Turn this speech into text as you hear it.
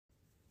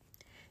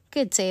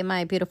Good day,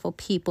 my beautiful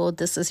people.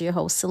 This is your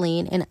host,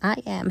 Celine, and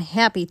I am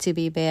happy to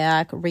be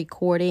back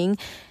recording.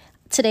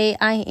 Today,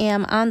 I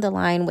am on the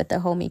line with the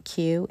homie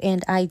Q,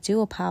 and I do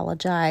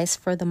apologize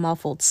for the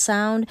muffled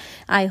sound.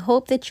 I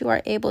hope that you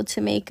are able to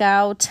make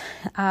out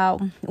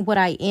what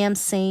I am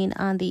saying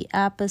on the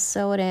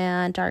episode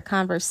and our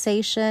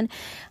conversation.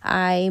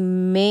 I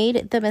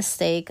made the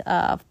mistake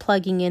of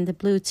plugging in the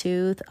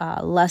Bluetooth.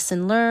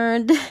 Lesson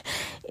learned.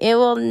 It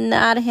will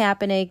not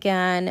happen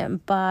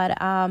again,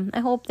 but I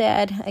hope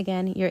that,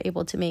 again, you're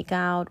able to make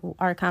out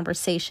our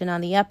conversation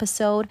on the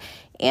episode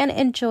and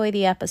enjoy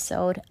the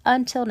episode.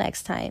 Until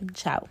next time,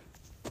 ciao.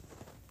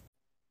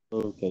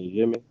 Oh, can you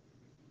hear me?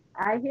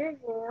 I hear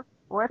you.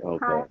 What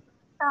Okay.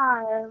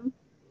 time?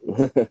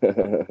 Can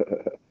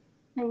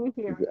you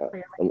hear me Yeah,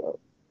 clearly?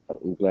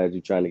 I'm glad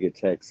you're trying to get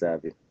tech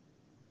savvy.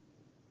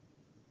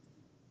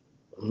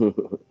 Whatever.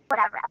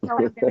 I know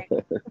what I'm doing.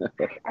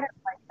 I have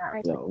like that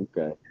right No,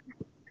 okay. now.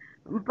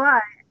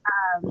 But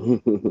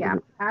yeah.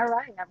 All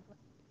right.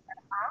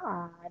 I'm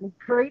on.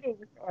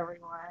 Greetings,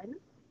 everyone.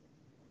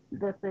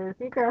 This is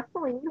your girl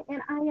Celine,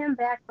 and I am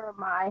back from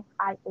my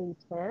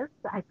hiatus.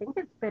 I think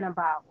it's been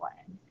about what?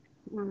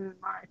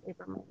 March,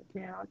 April, May,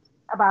 June.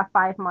 About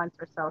 5 months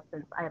or so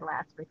since I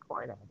last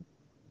recorded.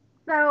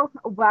 So,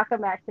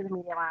 welcome back to the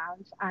Media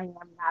Lounge. I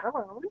am not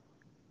alone.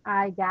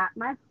 I got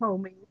my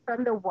homie from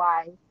the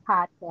W.I.S.E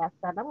Podcast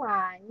on the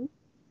line.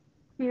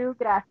 Q,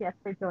 gracias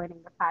for joining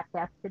the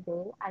podcast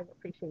today. I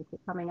appreciate you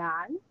coming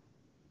on.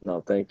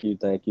 No, thank you,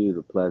 thank you.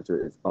 The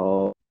pleasure is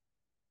all.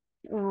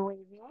 We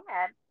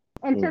had.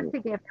 And just Mhm. to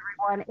give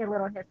everyone a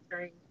little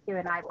history, Q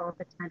and I both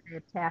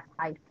attended Taft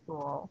High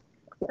School.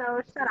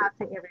 So shout out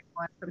to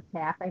everyone from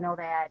Taft. I know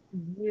that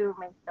you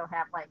may still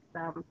have like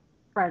some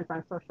friends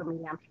on social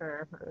media, I'm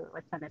sure, who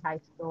attended high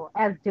school,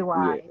 as do Yeah.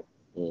 I.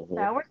 Hmm.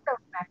 So we're still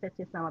connected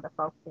to some of the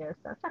folks here.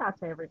 So shout out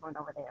to everyone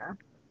over there.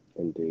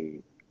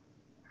 Indeed.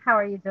 How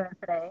are you doing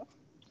today?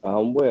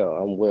 I'm well.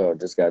 I'm well.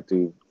 Just got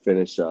to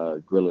finish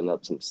grilling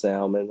up some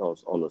salmon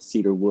on the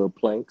cedar wood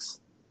planks.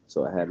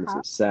 So I had me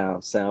Huh?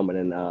 some salmon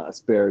and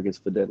asparagus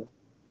for dinner.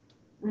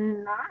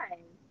 Nice.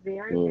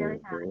 Very, very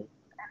Hmm. nice and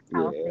Yeah.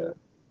 healthy.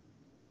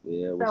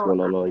 Yeah. What's So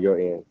going on your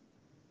end?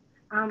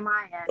 on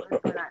my end,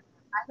 listen,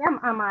 I am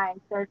on my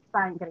third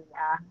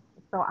sangria.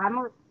 So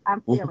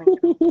I'm feeling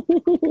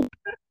it.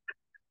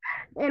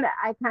 And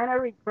I kind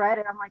of regret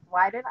it. I'm like,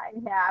 why did I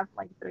have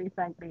like three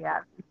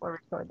sangrias before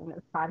recording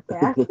this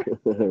podcast?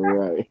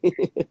 Right.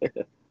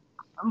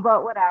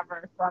 But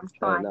whatever. So I'm Hey,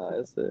 trying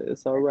no, to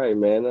it's all right,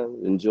 man.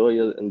 Enjoy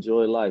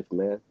life,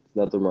 man. There's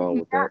nothing wrong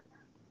with yeah,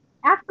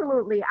 that.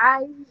 absolutely.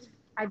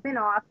 I've been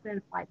off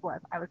since like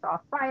what? I was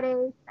off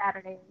Friday,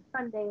 Saturday,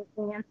 Sunday,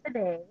 and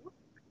today.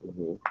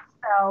 Hmm.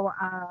 So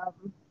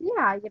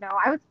yeah,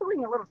 I was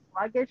feeling a little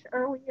sluggish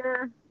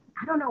earlier.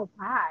 I don't know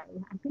why.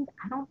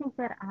 I don't think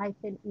that I've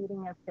been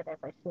eating as good as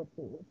I should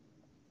be.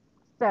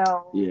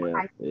 So Yeah,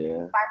 I yeah.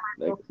 buy my Like,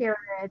 little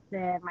carrots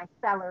and my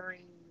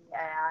celery.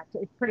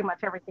 It's pretty much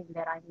everything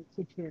that I need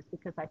to choose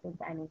because I think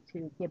I need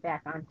to get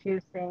back on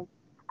juicing.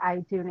 I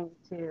do need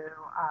to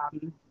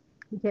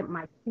get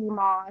my sea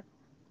moss.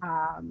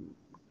 Um,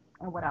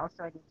 and what else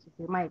do I need to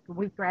do? My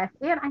wheatgrass.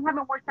 And I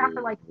haven't worked out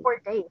for like mhm.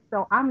 4 days.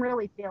 So I'm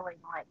really feeling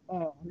like,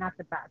 not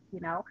the best.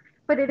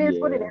 But it is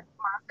what it is. Yeah,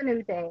 Tomorrow's a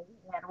new day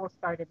and we'll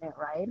start in it,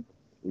 right?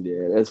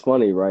 yeah. That's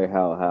funny, right?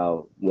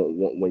 How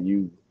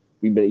when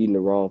we've been eating the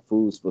wrong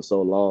foods for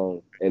so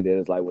long, and then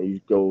it's like when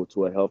you go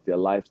to a healthier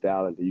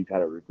lifestyle, and then you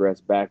kind of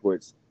regress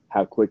backwards,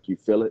 how quick you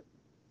feel it.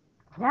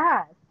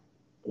 Yes.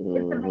 It's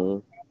amazing. Hmm.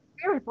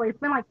 Seriously, it's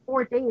been like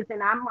 4 days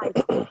and I'm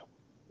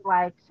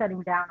like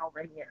shutting down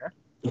over here.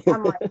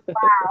 I'm like,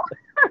 wow,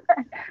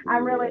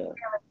 I'm really Yeah.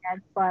 feeling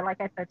it. But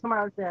like I said,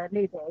 tomorrow's a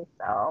new day,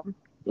 so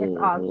it's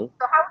all good. Hmm.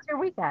 So how was your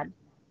weekend?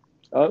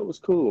 Oh, it was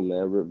cool,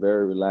 man.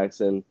 Very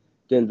relaxing.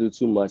 Didn't do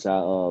too much.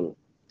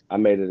 I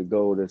made it a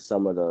goal this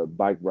summer to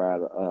bike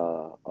ride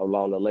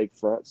along the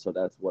lakefront, so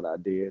that's what I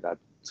did. I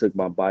took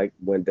my bike,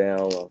 went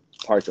down,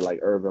 parked at like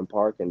Irving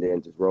Park, and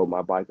then just rode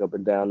my bike up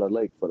and down the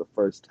lake for the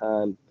first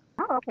time.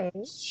 Oh, okay.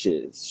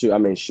 Shoot. I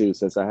mean, shoot,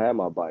 since I had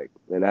my bike,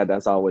 and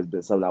that's always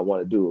been something I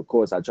want to do. Of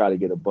course, I try to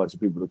get a bunch of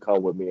people to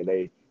come with me, and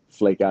they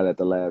flake out at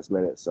the last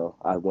minute. So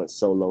I went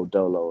solo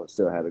dolo and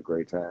still had a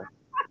great time.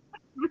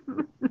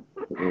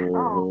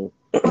 Oh,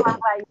 Hmm. well, I'm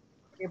glad you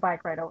took your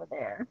bike right over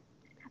there.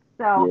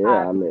 So,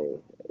 Yeah, I mean,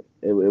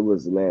 it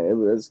was,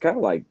 man, it's kind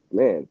of like,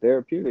 man,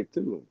 therapeutic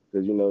too,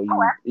 because oh,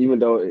 you, even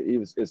though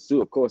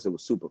of course it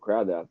was super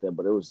crowded out there,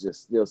 but it was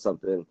just still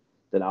something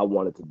that I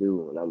wanted to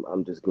do, and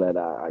I'm just glad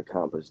I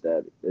accomplished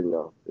that.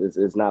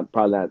 It's not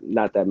probably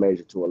not that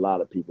major to a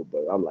lot of people,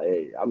 but I'm like,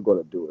 hey, I'm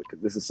gonna do it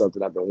because this is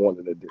something I've been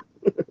wanting to do.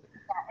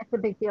 it's a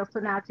big deal. So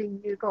now do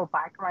you go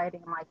bike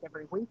riding like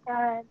every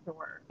weekend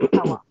or how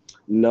often?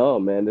 No,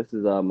 man, this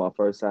is my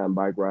first time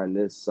bike riding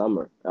this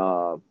summer.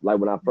 Like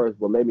when I first,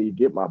 well, maybe you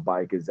get my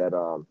bike is that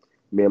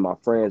me and my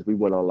friends we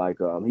went on like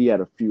he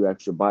had a few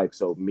extra bikes,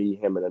 so me,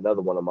 him, and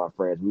another one of my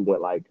friends we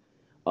went like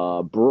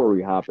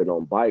brewery hopping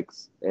on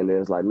bikes, and then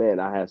it's like, man,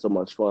 I had so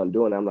much fun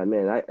doing it. I'm like,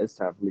 man, it's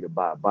time for me to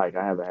buy a bike.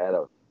 I haven't had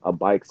a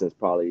bike since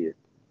probably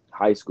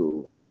high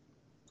school.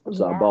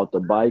 So I Yeah. bought the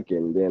bike,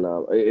 and then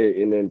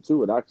and then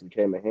too, it actually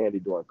came in handy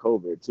during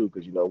COVID too,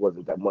 because it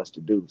wasn't that much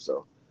to do.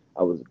 So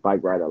I was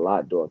bike riding a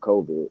lot during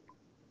COVID.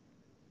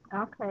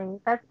 Okay,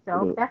 that's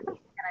dope. Mhm. That's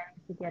something that I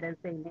need to get as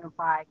a new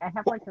bike. I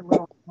have like a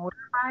little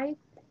motorbike,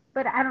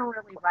 but I don't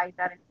really ride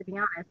that. And to be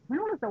honest, when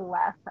was the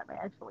last time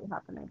I actually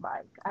hopped on a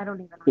bike? I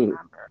don't even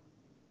remember.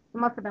 It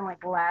must have been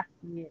like last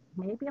year,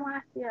 maybe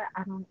last year.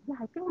 I don't. Yeah,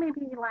 I think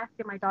maybe last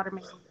year my daughter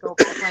made me go,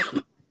 but it's like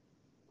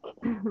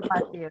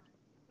last year.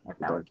 If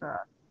that was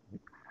Thank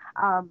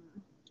um,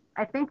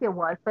 I think it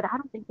was, but I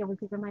don't think it was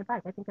even my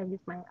bike. I think I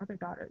used my other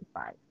daughter's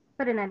bike.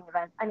 But in any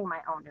event, I need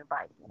my own new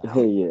bike, you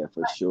you. know. Yeah,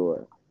 for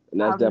sure.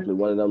 And that's Um, definitely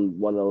one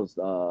of those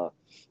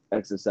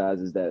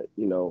exercises that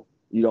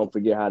you don't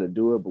forget how to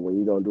do it, but when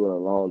you don't do it a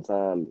long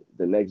time,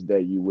 the next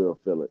day you will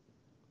feel it.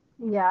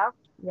 yeah,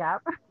 yeah.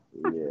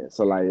 Yeah.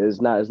 So like it's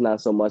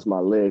not so much my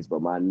legs,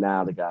 but my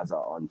now the guys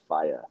are on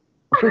fire.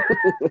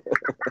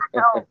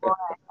 Oh boy.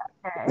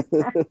 Okay.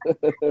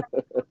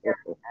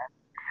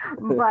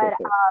 But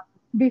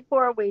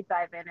before we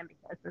dive in, and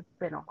because it's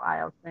been a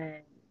while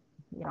since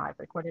I've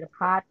recorded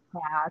a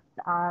podcast,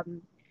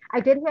 I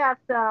did have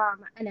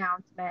some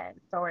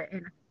announcements, or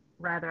and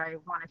rather, I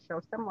want to show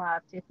some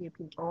love to a few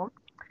people.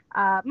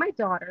 My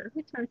daughter,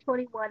 who turned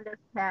 21 this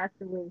past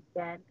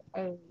weekend,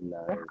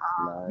 Nice,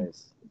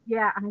 nice.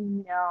 yeah, I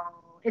know.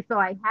 And so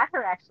I had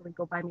her actually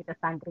go buy me the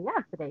sangria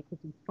today because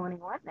she's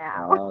 21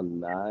 now. Oh,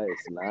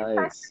 nice,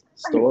 nice.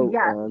 Store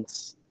Yeah,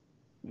 runs.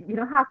 you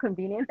know how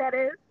convenient that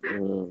is.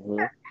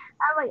 Mm-hmm.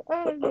 I'm like,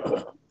 hey, you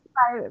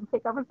can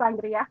pick up a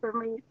sangria for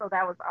me. So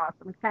that was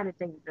awesome. It's kind of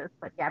dangerous,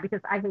 but yeah,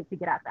 because I hate to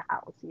get out the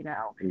house,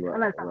 Right,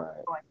 unless I'm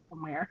right. going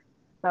somewhere.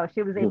 So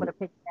she was able to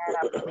pick that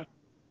up for me.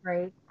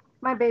 Great.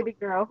 My baby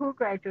girl, who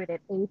graduated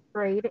 8th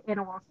grade and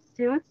will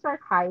soon start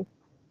high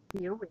school in a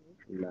few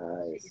weeks.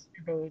 She's Nice.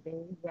 the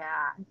baby.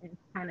 Yeah, it's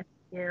kind of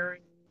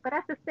scary. But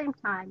at the same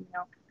time,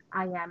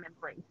 I am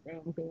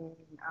embracing being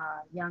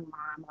a young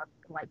mom of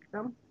like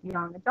some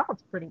young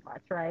adults pretty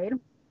much, right? And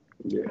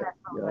Yeah, that's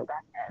really what yep.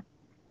 that is.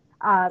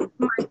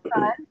 My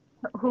son,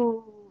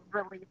 who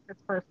released his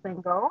first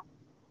single,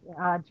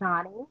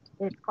 Johnny,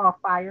 it's called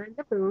Fire in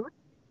the Booth.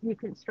 You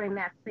can stream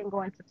that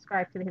single and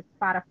subscribe to his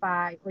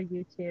Spotify or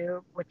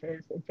YouTube, which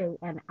is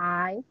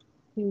JNI.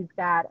 He's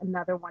got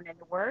another one in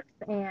the works,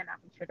 and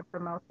I'll be sure to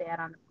promote that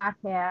on the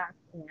podcast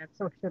and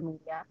social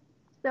media.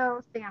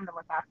 So stay on the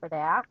lookout for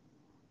that.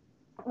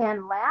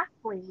 And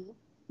lastly,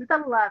 the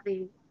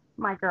lovey,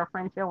 my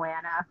girlfriend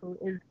Joanna, who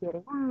is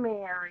getting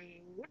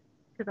married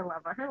to the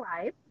love of her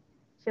life.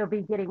 She'll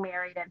be getting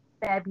married in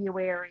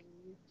February.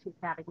 She's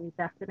having a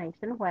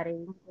destination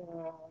wedding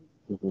in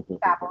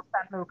Cabo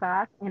San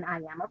Lucas, and I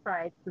am a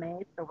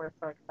bridesmaid, so we're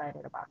so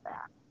excited about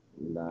that.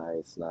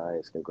 Nice,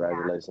 nice.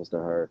 Yeah, Congratulations to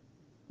her.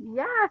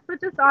 yeah, so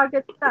just all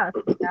good stuff.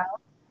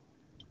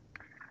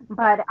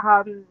 But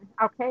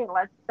okay,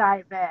 let's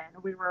dive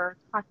in. We were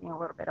talking a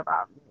little bit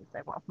about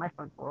music. Well, my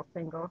son's a little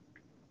single,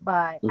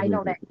 but I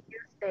know that you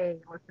stay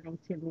listening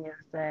to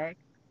music.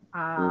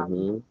 Um,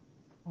 Mm-hmm.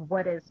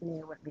 what is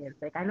new with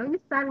music? I know you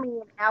sent me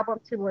an album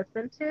to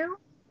listen to,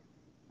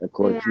 Of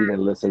and course, you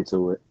didn't listen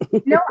to it.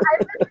 no, I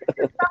listened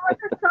to some of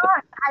the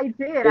songs. I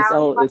did. It's I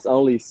was on. like, It's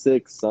only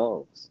 6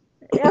 songs.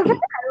 okay,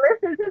 I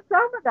listened to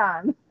some of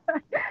them.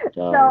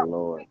 Oh So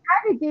Lord. it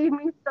kind of gave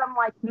me some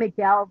like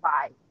Miguel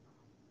vibes.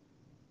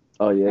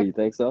 Oh yeah, And you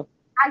think so?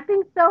 I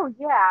think so,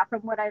 yeah,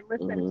 from what I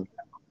listened Mm-hmm.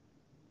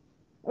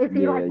 to. Is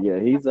he Yeah, like, yeah.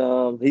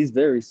 He's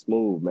very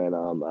smooth, man.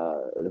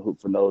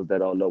 For those that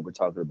don't know, we're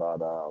talking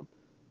about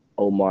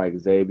Omar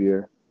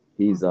Xavier.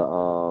 He's a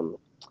mhm,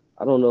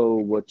 I don't know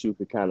what you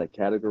could kind of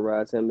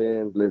categorize him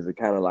in. Is it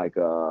kind of like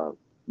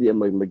yeah,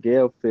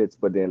 Miguel fits,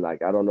 but then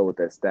like I don't know what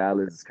that style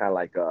is. It's kind of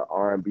like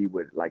R&B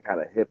with like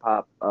kind of hip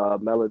hop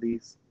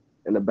melodies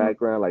in the mhm,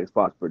 background, like as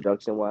far as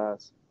production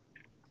wise.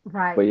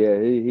 But right? yeah,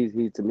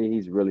 he to me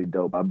he's really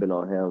dope. I've been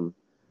on him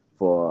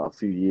for a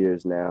few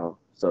years now,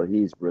 so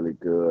he's really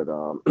good.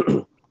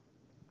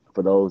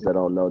 For those that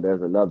don't know,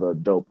 there's another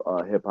dope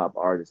hip hop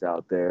artist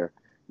out there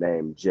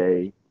named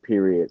J.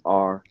 Period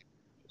R.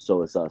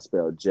 So it's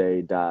spelled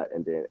J dot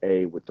and then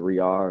A with 3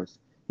 R's.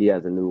 He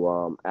has a new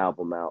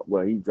album out.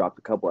 Well, he dropped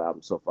a couple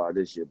albums so far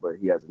this year, but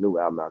he has a new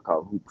album out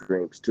called Hoop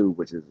Dreams 2,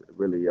 which is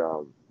really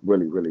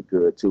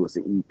good too. It's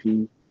an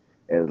EP,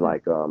 and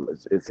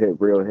it's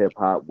real hip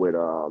hop with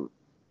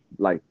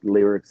like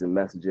lyrics and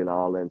messaging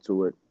all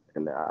into it.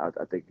 And I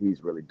think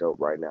he's really dope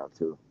right now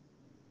too.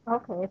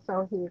 Okay,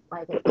 so he's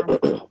like an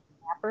underground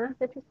rapper,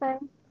 did you say?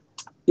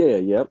 Yeah,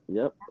 yep,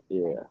 Okay.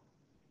 yeah.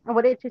 And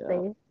what did you say?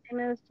 Yeah. His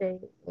name is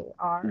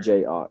Jar.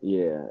 JR,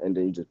 yeah, and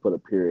then you just put a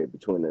period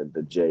between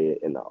the J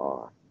and the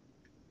R.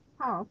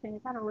 Oh, okay. I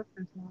gotta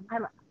listen to him. I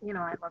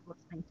love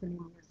listening to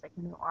new music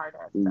and new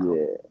artists. So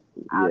Yeah,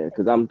 I'll yeah, take.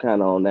 because I'm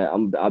kind of on that.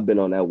 I've been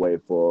on that way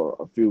for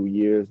a few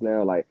years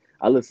now. Like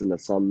I listen to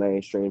some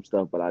mainstream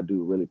stuff, but I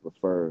do really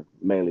prefer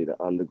mainly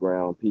the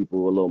underground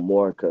people a little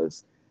more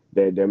because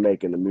they're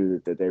making the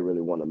music that they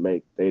really want to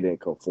make. They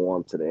didn't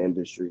conform to the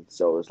industry,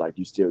 so it's like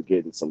you still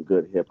getting some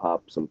good hip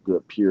hop, some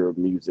good pure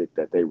music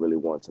that they really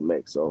want to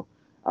make. So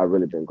I've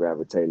really been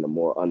gravitating to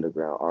more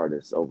underground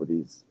artists over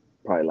these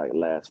probably like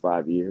last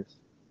 5 years.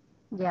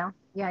 Yeah,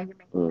 yeah, you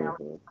make a valid.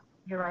 Hmm.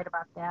 You're right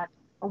about that.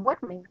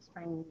 What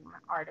mainstream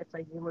artists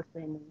are you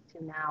listening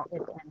to now,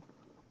 if any?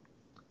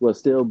 Well,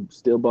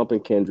 still bumping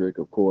Kendrick,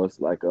 of course.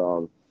 Like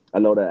I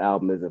know that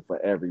album isn't for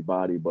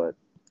everybody, but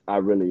I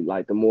really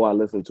like. The more I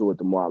listen to it,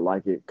 the more I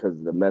like it because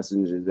the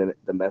messages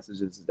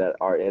that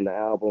are in the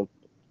album.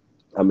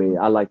 I mean,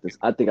 I like this.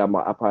 I think I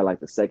probably like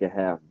the second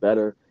half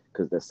better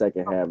because the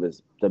second half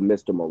is the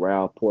Mr.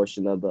 Morale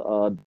portion of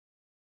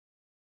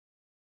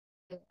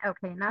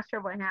Okay, not sure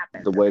what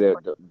happened. the way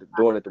that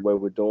doing it the way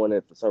we're doing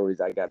it. For some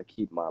reason, I got to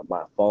keep my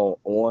phone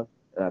on,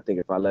 and I think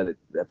if I let it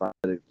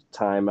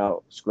time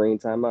out screen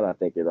time out, I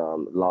think it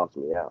logs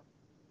me out.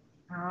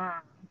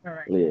 Ah, all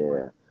right. Well,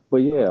 Yeah, but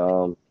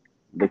yeah,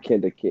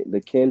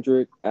 the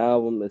Kendrick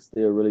album is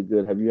still really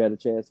good. Have you had a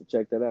chance to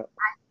check that out?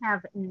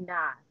 have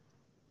not.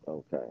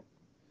 Okay,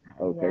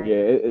 okay, Yeah.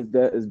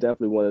 yeah, it's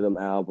definitely one of them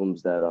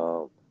albums that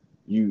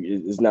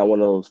it's not one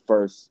of those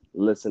first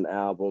listen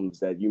albums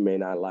that you may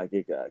not like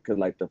it because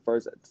like the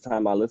first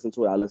time I listened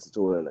to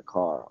it in the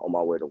car on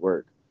my way to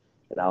work,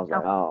 and I was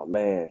like, Oh, oh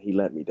man, he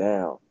let me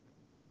down.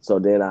 So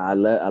then I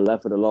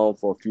left it alone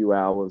for a few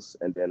hours,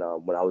 and then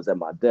when I was at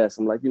my desk,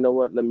 I'm like, you know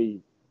what? Let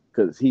me,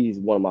 because he's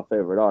one of my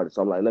favorite artists.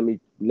 So I'm like, let me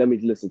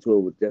listen to it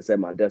with just at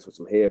my desk with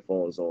some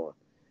headphones on,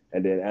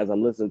 and then as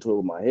I'm listening to it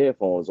with my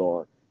headphones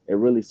on, it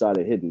really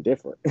started hitting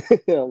different.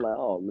 I'm like,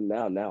 oh,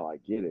 now I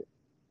get it.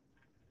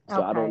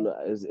 So I don't okay. know.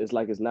 It's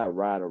like it's not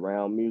ride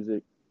around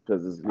music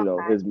because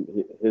Okay.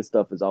 his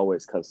stuff is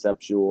always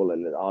conceptual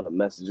and all the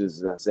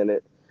messages that's in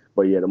it.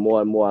 But yeah, the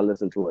more and more I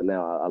listen to it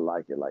now, I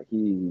like it. Like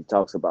he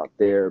talks about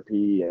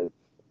therapy and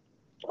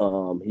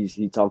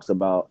he talks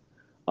about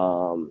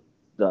um,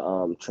 the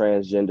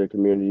transgender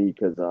community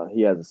because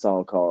he has a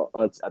song called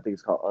I think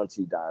it's called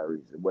Auntie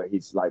Diaries, where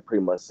he's like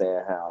pretty much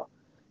saying how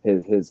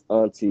his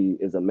auntie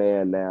is a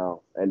man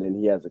now, and then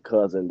he has a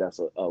cousin that's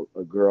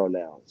a girl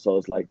now. So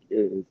it's like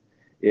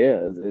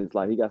yeah, it's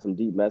like he got some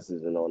deep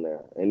messaging on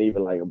there, and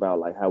even like about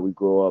like how we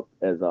grow up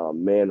as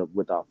men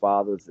with our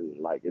fathers, and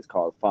like it's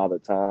called Father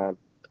Time,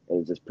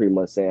 and it's just pretty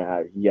much saying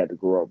how he had to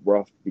grow up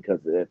rough because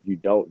if you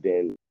don't,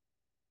 then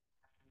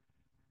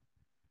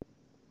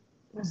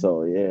Hmm.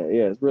 so yeah,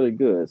 it's really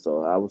good.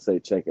 So I would say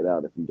check it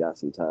out if you got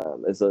some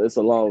time. It's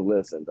a long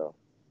listen though.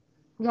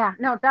 Yeah,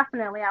 no,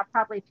 definitely. I'll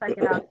probably check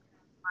it out.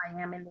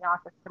 I am in the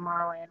office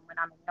tomorrow, and when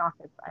I'm in the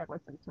office, I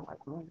listen to like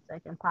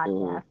music and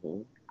podcasts.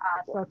 Hmm.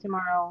 So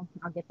tomorrow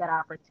I'll get that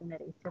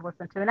opportunity to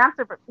listen to. And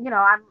after,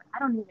 I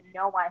don't even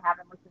know why I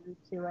haven't listened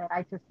to it.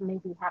 I just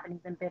maybe haven't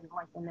even been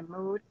like in the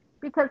mood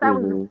because I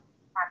was Hmm.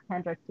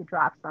 Kendrick to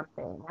drop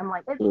something. I'm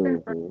like, it's been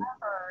Hmm.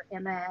 forever,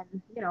 and then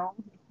it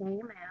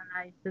came, and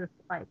I just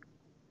like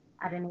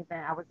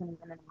I wasn't even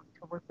in the mood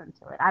to listen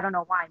to it. I don't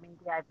know why.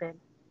 Maybe I've been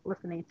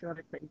listening to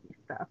other crazy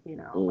stuff,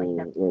 like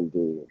that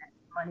Indeed.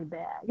 money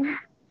bag.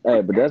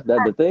 Hey, but that's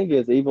that. The thing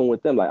is, even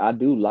with them, like I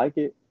do like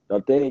it.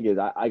 The thing is,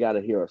 I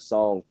gotta hear a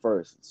song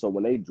first. So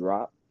when they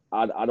drop,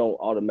 I don't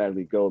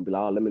automatically go and be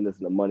like, oh, let me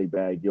listen to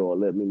Moneybag Yo, or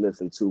let me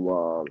listen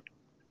to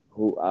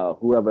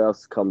whoever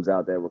else comes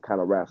out there with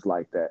kind of raps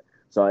like that.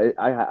 So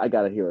I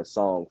gotta hear a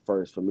song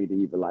first for me to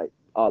even like,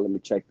 oh, let me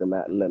check them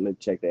out and let me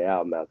check their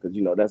album out because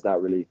that's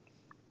not really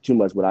too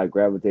much what I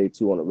gravitate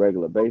to on a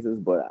regular basis,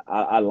 but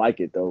I like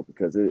it though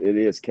because it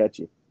is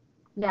catchy.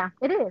 Yeah,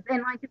 it is.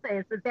 And like you say,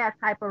 it's that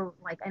type of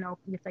like I know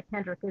you said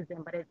Kendrick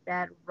isn't, but it's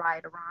that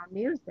right around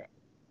music.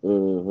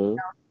 Hmm.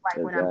 Like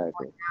when I'm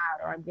Exactly. going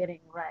out or I'm getting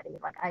ready,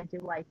 like I do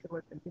like to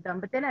listen to them.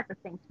 But then at the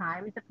same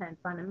time, it depends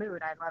on the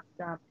mood. I love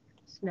some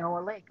Snow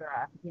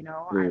Allegra,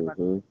 I love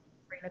Hmm.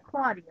 Sabrina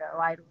Claudio.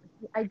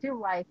 I do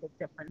like a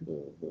different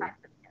Hmm. type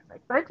of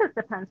music. So it just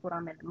depends what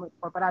I'm in the mood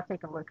for, but I'll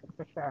take a listen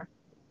for sure.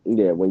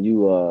 Yeah, when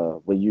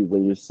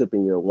you're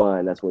sipping your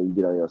wine, that's when you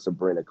get on your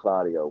Sabrina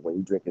Claudio. When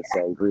you drinking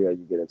sangria,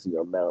 you get into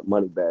your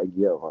money bag,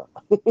 yo,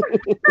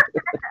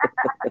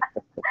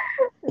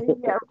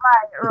 Yeah,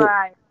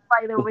 right.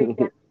 By the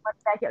weekend.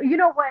 You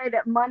know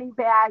what? Money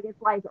bag is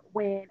like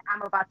when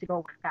I'm about to go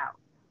work out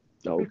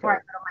huh? before I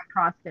Okay. go to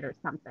my CrossFit or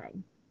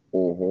something.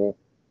 Hmm.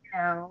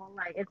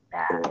 Like it's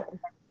that. Yeah. And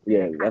then Yeah,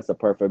 it kind that's the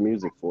perfect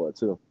music for it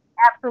too. of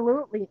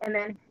absolutely. And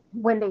then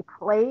when they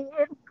play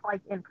it,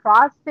 like in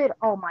CrossFit,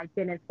 oh my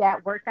goodness,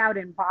 that workout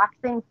in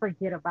boxing,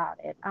 forget about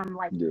it. I'm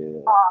like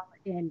Yeah. all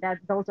in.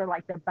 Those are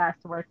like the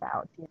best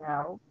workouts.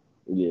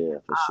 Yeah,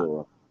 for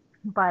sure.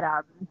 But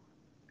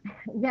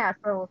yeah.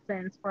 So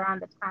since we're on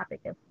the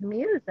topic of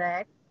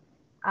music,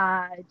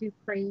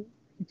 Dupre,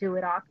 Do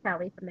It All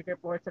Kelly from the Good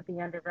Lords of the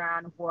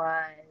Underground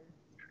was,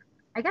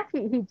 I guess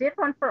he did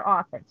run for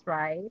office,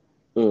 right?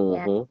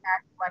 And Hmm. got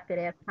elected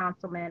as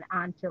councilman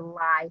on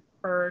July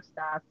 1st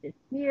of this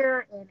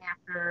year. And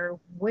after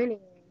winning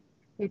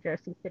New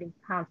Jersey City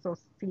Council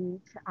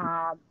seat,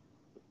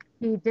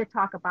 he did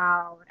talk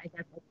about, I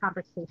guess, a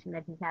conversation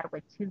that he had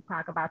with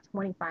Tupac about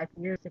 25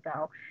 years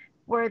ago,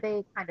 where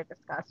they kind of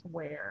discussed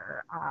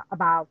where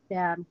about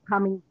them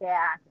coming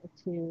back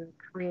to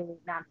create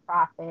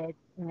nonprofits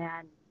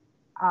and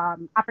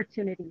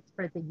opportunities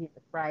for the youth,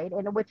 right?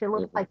 And which it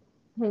looks Mm-hmm. like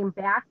he came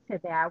back to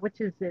that,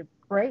 which is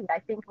great. I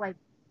think like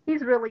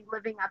he's really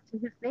living up to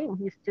his name.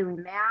 He's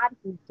doing that.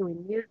 He's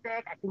doing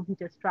music. I think he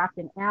just dropped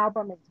an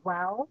album as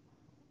well.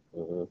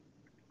 Mm-hmm.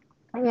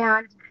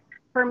 And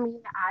for me,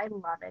 I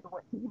love it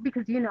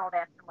because you know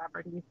that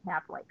celebrities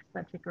have like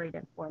such a great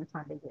influence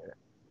on the youth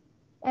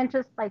and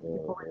just like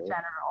people in Mm-hmm.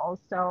 general.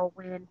 So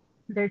when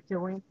they're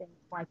doing things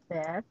like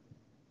this,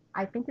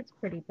 I think it's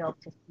pretty dope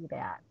to see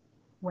that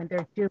when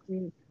they're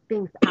doing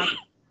things out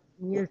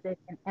music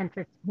and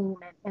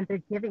entertainment and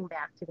they're giving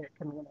back to their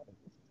communities.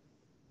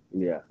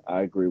 Yeah,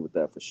 I agree with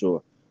that for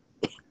sure.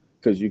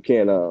 Because you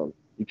can't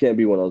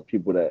be one of those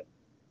people that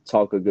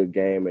talk a good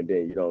game and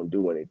then you don't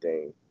do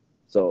anything.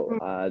 So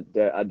I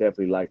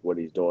definitely like what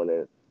he's doing,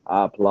 and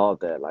I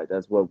applaud that. Like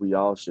that's what we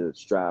all should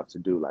strive to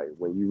do. Like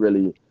when you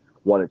really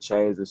want to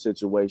change the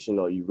situation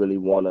or you really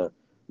want to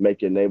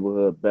make your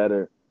neighborhood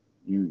better,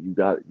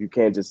 you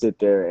can't just sit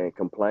there and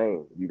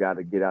complain. You got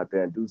to get out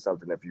there and do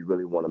something if you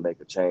really want to make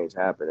a change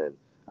happen. And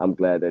I'm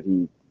glad that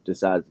he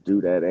decided to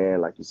do that.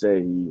 And like you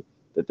said, he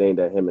the thing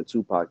that him and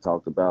Tupac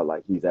talked about,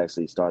 like he's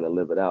actually starting to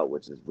live it out,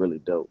 which is really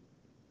dope.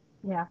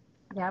 Yeah.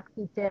 Yep.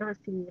 He did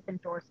receive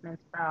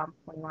endorsements from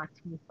 21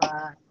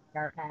 Tifa,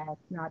 RS,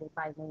 Naughty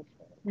by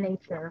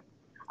Nature,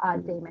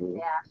 Damon Hmm.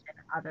 Dash, and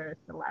other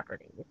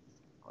celebrities,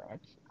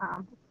 which,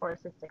 of course,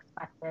 it's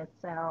expected.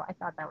 So I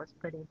thought that was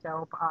pretty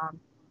dope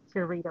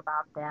to read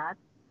about that.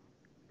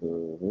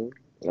 Hmm.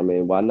 I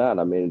mean, why not?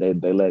 I mean,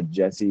 they let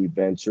Jesse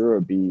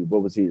Ventura be,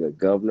 what was he, the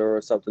governor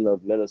or something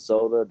of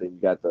Minnesota? Then you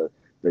got the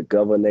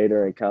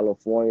governor in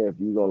California. If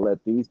you're gonna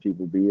let these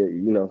people be it,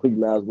 you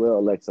might as well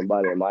elect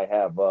somebody that might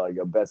have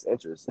your best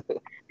interest.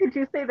 Did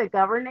you say the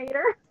governor?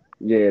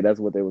 Yeah, that's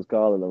what they was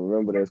calling him.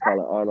 Remember, they was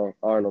calling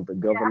Arnold the Yeah.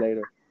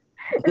 governor.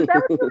 Is that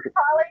what you were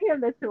calling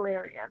him? That's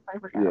hilarious. I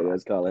forgot Yeah, about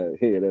that's calling him.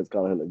 Yeah, that's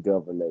calling him the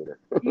governor.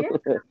 Yeah,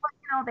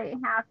 but they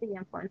have the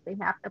influence, they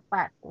have the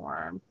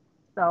platform,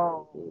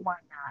 so Mhm. why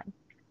not?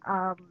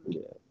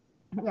 Yeah.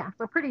 Yeah,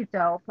 so pretty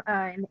dope.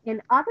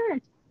 In other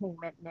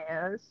entertainment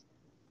news,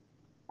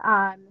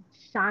 um,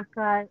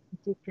 Shonkah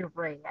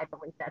Dukureh, I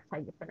believe that's how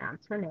you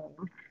pronounce her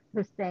name,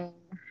 who sang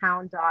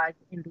Hound Dog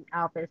in the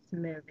Elvis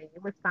movie,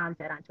 was found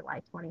dead on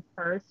July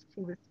 21st.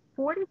 She was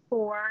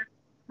 44,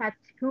 had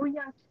two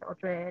young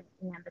children,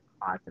 and the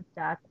cause of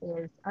death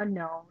is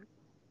unknown.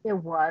 It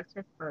was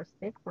her first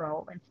big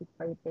role, and she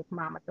played Big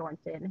Mama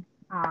Thornton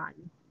on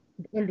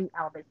in the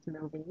Elvis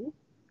movie.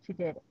 She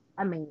did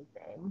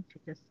amazing. She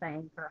just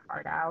sang her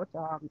heart out.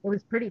 It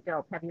was pretty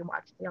dope. Have you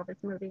watched the Elvis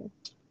movie?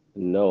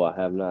 No, I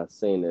have not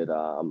seen it.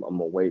 I'm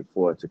gonna wait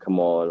for it to come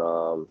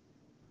on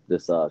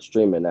this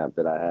streaming app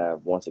that I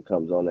have. Once it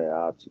comes on there,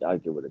 I'll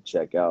give it a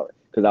check out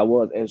because I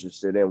was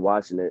interested in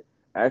watching it.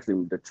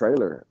 Actually, the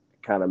trailer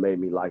kind of made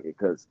me like it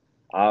because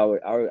I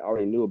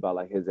already knew about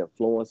like his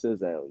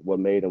influences and what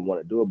made him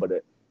want to do it, but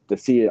to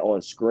see it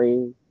on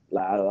screen,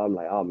 like I'm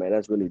like, oh man,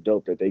 that's really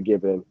dope that they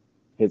give him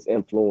his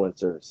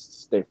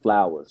influencers their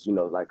flowers.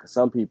 Like 'cause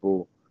some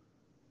people,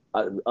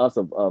 us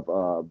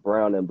of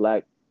brown and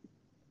black,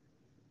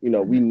 we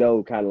Mhm.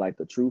 know kind of like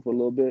the truth a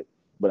little bit,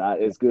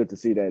 but it's good to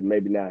see that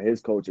maybe now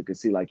his culture could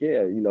see like,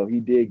 yeah, he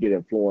did get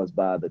influenced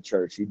by the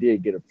church. He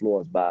did get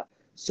influenced by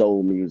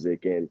soul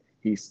music, and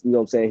he's, what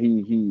I'm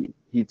saying,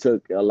 he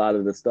took a lot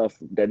of the stuff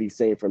that he's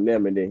seen from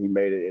them, and then he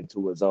made it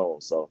into his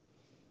own. So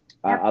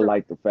I Absolutely.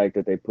 like the fact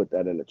that they put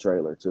that in the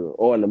trailer too,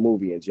 or in the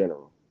movie in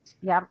general.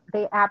 Yep,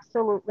 they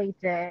absolutely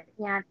did.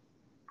 And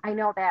I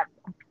know that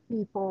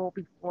people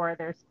before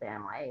there's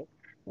been like,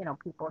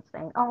 people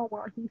saying, oh,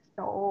 well, he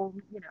stole,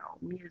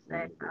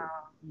 music, Hmm.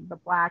 the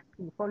black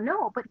people.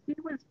 No, but he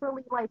was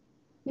really like,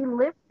 he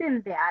lived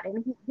in that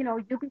and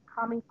you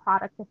becoming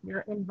product of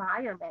your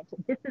environment.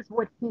 This is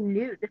what he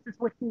knew. This is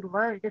what he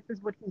learned. This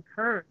is what he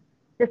heard.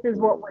 This is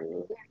what was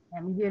Hmm.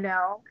 in him.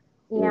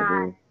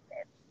 And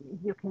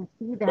Hmm. you can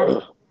see that in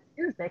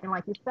music. And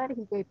like you said,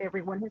 he gave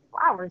everyone his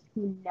flowers.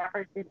 He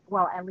never did,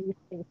 well, at least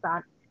based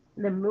on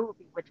the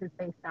movie, which is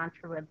based on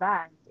true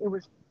events. It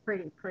was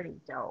pretty, pretty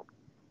dope.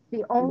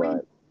 The only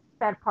Right.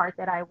 sad part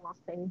that I will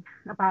say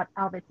about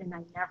Elvis, and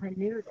I never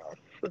knew this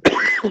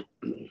because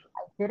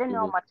I didn't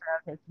know Hmm. much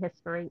of his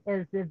history,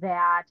 is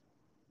that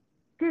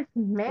this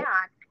man,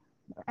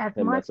 as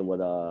Him much,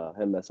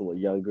 messing with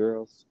young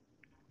girls.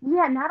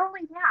 yeah, not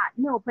only that,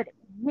 no, but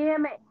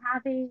him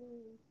having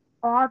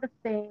all the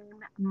fame,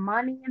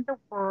 money in the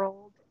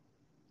world,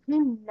 he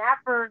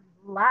never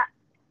left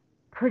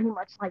pretty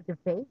much like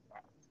Vegas.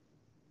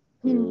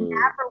 He Mm.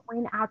 never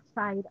went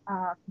outside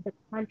of the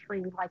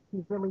country like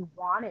he really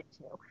wanted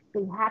to.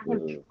 They had him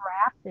Mm.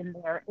 trapped in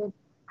there. And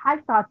I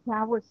thought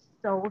that was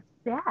so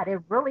sad.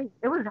 It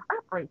was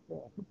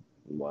heartbreaking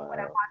when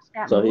I Wow. watched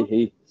that So he, movie.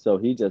 he so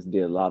he just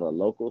did a lot of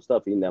local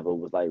stuff. He never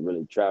was like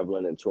really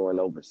traveling and touring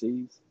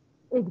overseas.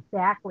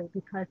 Exactly,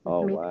 because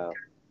Oh wow.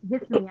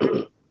 his man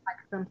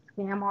some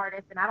scam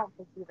artist, and I don't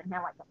think he even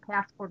had like a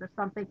passport or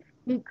something.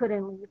 He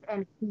couldn't leave,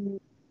 and he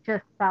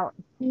just felt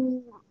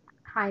he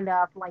kind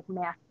of like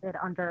masked it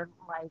under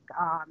like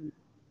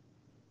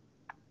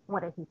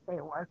what did he say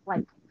it was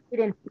like he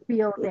didn't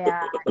feel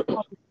that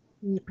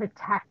he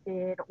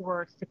protected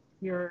or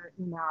secure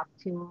enough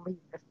to leave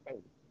the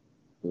state.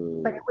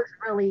 But it Mm, was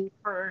really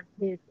for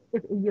his.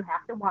 If you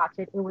have to watch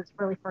it, it was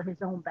really for his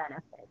own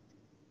benefit.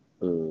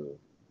 mm.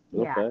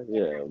 Yeah. Okay,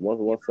 yeah.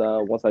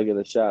 Once I get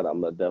a shot,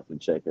 I'm gonna definitely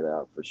check it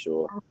out for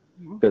sure.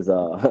 Mhm. Because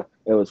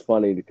it was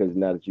funny because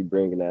now that you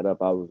bringing that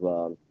up, I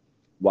was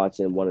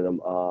watching one of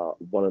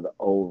the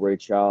old Ray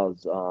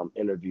Charles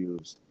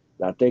interviews.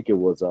 And I think it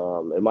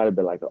might have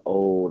been like an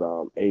old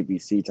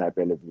ABC type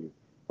interview.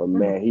 But Mhm.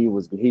 man, he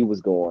was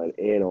going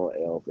in on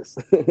Elvis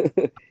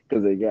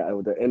because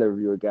the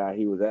interviewer guy,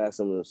 he was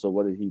asking him, so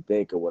what did he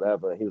think or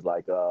whatever, and he was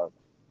like,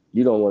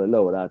 you don't want to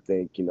know what I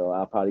think.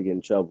 I'll probably get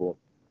in trouble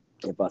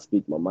if I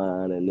speak my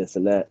mind and this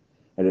and that.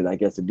 And then I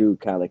guess the dude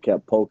kind of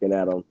kept poking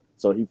at him.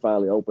 So he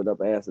finally opened up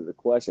and answered the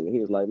question. And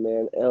he was like,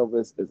 man,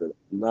 Elvis is a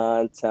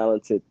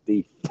non-talented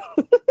thief.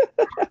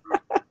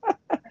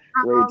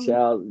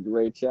 Um,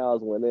 Ray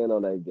Charles went in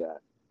on that guy.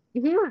 he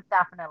was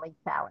definitely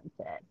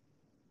talented.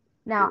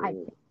 Now, I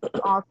Mm, think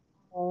also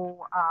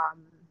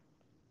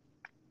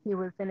he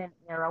was in an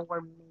era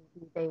where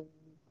maybe they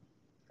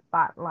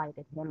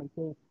spotlighted him and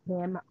gave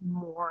him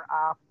more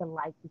of the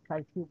light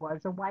because he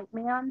was a white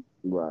man.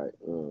 right.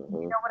 You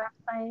Hmm. know what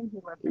I'm saying? He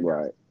lived in those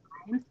Right.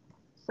 times.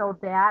 So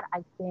that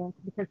I think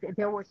because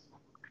there was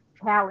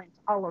talent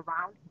all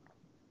around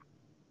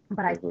him,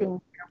 but I Hmm.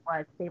 think there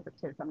was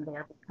favoritism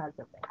there because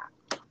of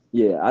that.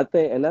 Yeah, I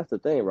think, and that's the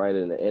thing, right,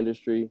 in the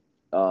industry,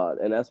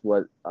 and that's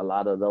what a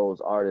lot of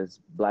those artists,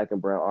 black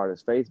and brown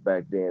artists, face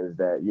back then is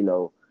that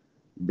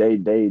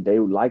they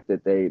like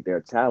that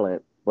their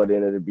talent, but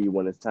then it'll be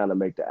when it's time to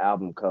make the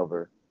album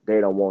cover, they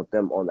don't want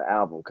them on the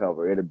album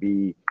cover. It'll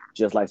be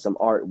just like some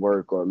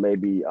artwork or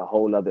maybe a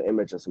whole nother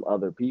image of some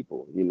other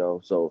people.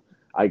 So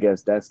I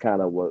guess that's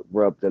kind of what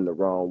rubbed them the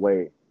wrong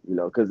way,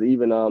 because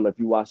even if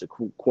you watch the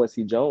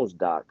Quincy Jones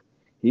doc,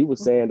 he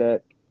was saying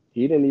that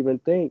he didn't even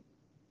think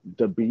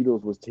the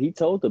Beatles was. He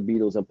told the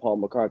Beatles and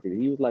Paul McCartney,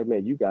 he was like,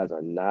 man, you guys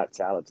are not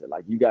talented.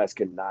 Like you guys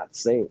cannot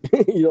sing.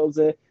 You know what I'm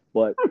saying?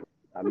 But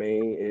I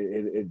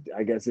mean,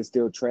 I guess it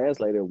still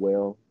translated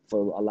well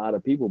for a lot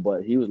of people.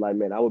 But he was like,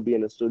 man, I would be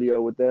in the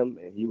studio with them,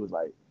 and he was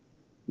like,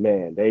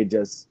 man,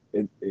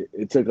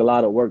 it took a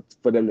lot of work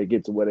for them to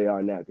get to where they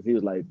are now. Because he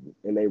was like,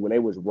 and when they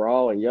was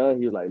raw and young,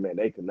 he was like, man,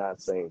 they could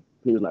not sing.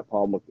 He was like,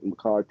 Paul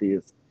McCartney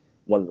is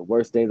one of the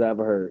worst things I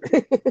ever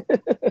heard.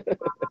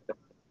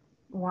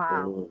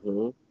 Wow.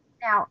 Hmm.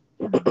 Now,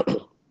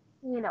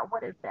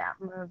 what is that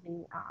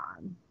movie?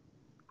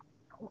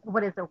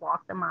 What is it?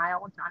 Walk the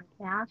Mile with Johnny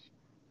Cash.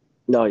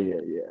 No,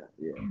 yeah, yeah,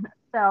 yeah.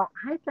 So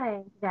I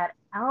think that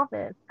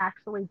Elvis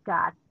actually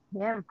got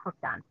him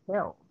hooked on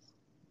pills.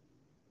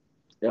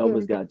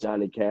 Elvis And got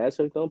Johnny Cash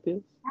hooked on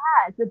pills.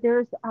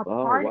 that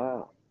Oh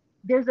wow.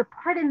 there's a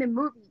part in the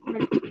movie,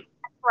 and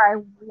where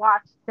I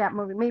watched that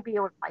movie. Maybe it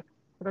was like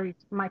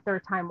my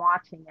third time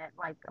watching it,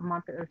 like a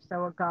month or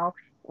so ago,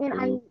 and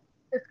I Hmm.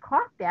 just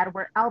caught that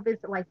where Elvis,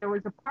 like there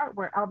was a part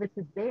where Elvis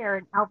is there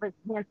and Elvis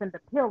hands him the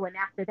pill, and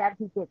after that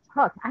he gets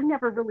hooked. I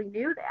never really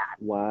knew that.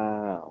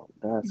 Wow,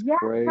 that's Yeah,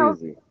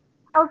 crazy.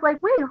 I was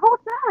like, wait, hold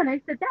on. I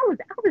said that was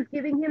Elvis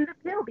giving him the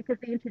pill because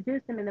they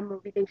introduced him in the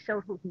movie. They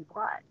showed who he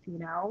was.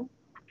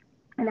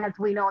 And as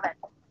we know that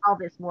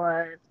Elvis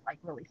was like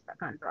really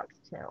stuck on drugs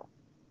too.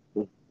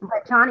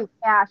 But Johnny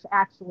Cash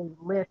actually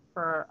lived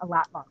for a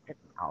lot longer than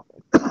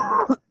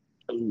Elvis.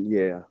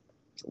 Yeah.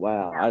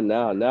 Wow. Yeah.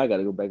 I got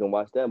to go back and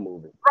watch that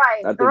movie.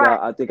 Right, I think right.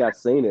 I think I've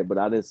seen it, but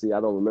I didn't see.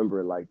 I don't remember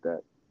it like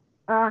that.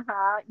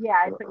 Uh-huh.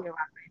 Yeah, it took Uh-uh. me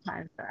about 3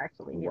 times to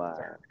actually hear the Wow.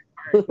 part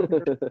because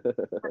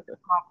it's a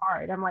small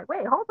part. I'm like,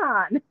 wait, hold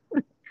on.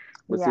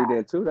 But see, Yeah.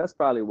 then too, that's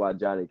probably why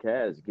Johnny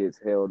Cash gets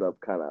held up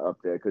kind of up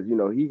there because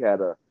he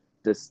had a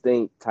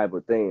distinct type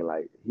of thing.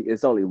 Like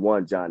it's only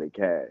one Johnny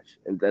Cash,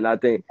 and then I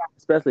think,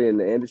 especially in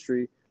the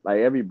industry, like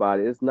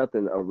everybody, it's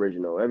nothing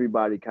original.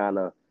 Everybody kind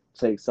of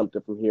takes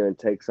something from here and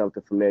takes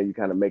something from there. You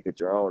kind of make it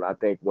your own. I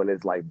think when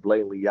it's like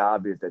blatantly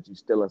obvious that you're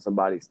stealing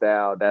somebody's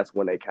style, that's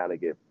when they kind of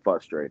get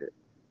frustrated.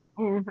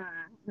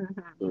 Mm-hmm.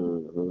 Mm-hmm.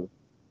 Hmm.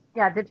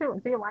 Yeah, do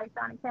you like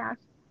Johnny Cash?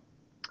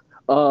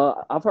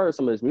 I've heard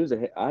some of his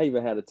music. I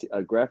even had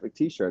a graphic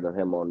T-shirt of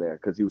him on there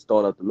because he was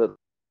throwing up the middle.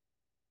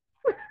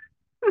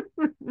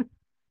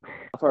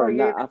 I've Oh, heard you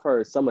not. even I've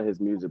heard some of his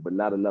music, but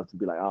not enough to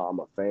be like, oh, I'm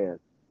a fan.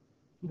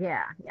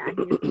 yeah,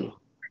 he's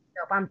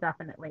dope. I'm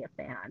definitely a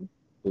fan.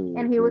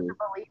 And he was Hmm. a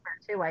believer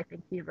too. I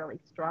think he really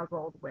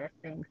struggled with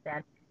things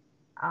that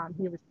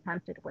he was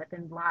tempted with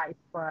in life,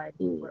 but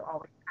he would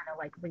always kind of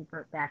like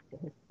revert back to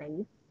his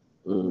faith,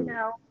 you Mm,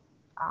 know.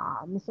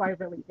 So I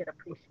really did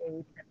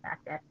appreciate the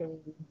fact that they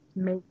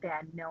made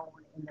that known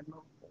in the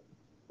movie.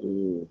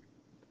 mm.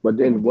 But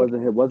then And did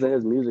wasn't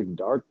his music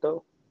dark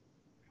though?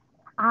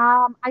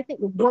 I think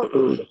what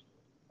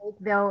make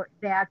though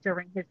that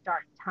during his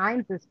dark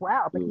times as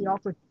well, but he Mm.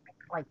 also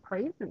like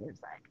praise music.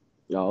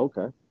 Oh,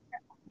 okay.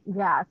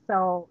 Yeah,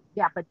 so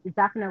yeah, but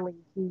definitely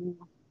he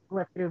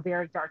lived through a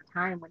very dark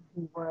time when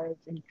he was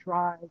in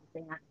drugs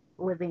and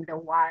living the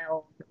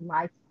wild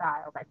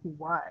lifestyle that he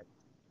was.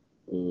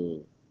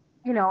 Mm.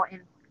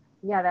 And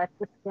yeah, that's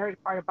the scary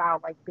part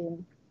about like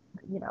being,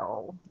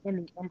 in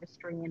the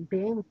industry and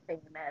being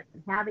famous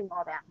and having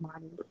all that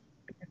money,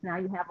 because now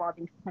you have all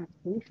these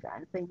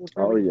temptations and you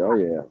Oh really yeah, oh have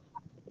yeah,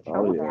 to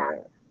oh control that,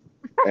 yeah.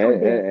 especially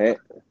And being. and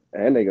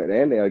and,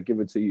 and they'll give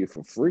it to you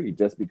for free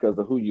just because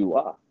of who you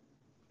are.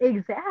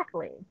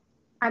 Exactly.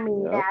 I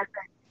mean, Yep.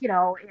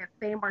 if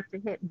fame were to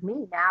hit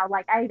me now,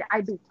 like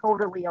I'd be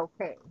totally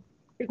okay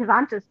because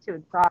I'm just too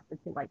exhausted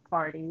to like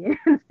party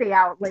and stay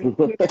out late.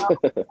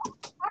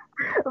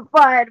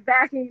 But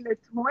back in the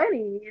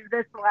 20s,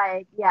 it's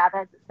like, yeah,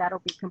 that'll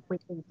be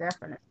completely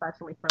different,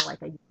 especially for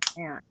like a young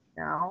man.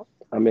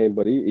 I mean,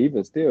 but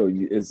even still,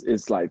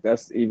 it's like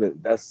that's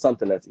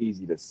something that's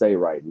easy to say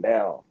right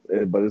now.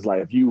 But it's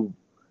like if you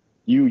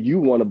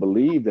want to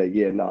believe that,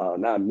 yeah, no,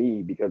 not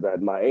me because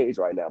at my age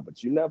right now.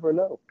 But you never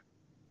know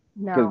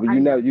because No, I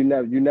know. you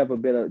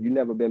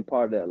never been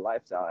part of that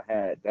lifestyle,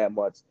 had that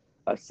much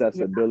Yeah,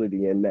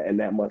 accessibility and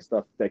that much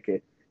stuff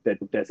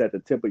that's at the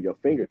tip of your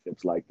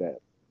fingertips like that.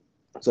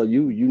 So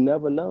you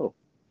never know.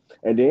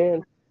 And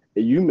then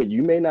you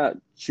may not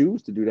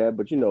choose to do that,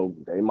 but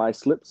they might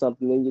slip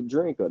something in your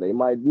drink, or they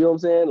might, what I'm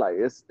saying? Like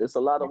it's a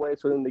lot of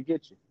ways for them to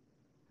get you.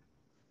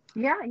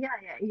 yeah.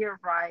 You're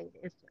right.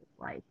 It's just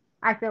like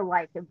I feel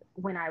like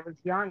when I was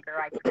younger,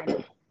 I kind of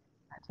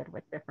experimented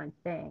with different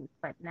things,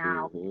 but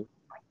now Hmm.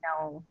 I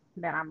know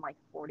that I'm like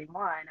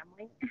 41. I'm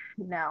like,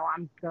 no,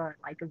 I'm good.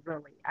 Like,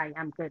 really, I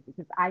am good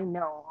because I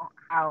know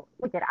how.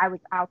 Look at, I was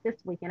out this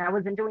weekend. I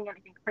wasn't doing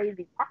anything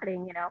crazy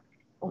partying.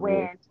 Hmm.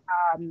 Went,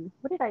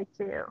 what did I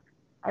do?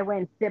 I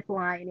went zip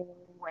lining,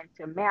 went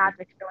to a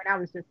magic show, and I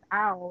was just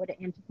out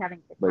and just having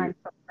a good But time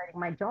celebrating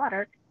my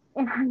daughter.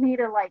 And I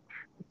needed like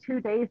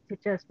 2 days to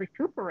just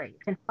recuperate.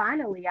 And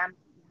finally, I'm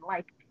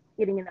like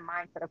getting in the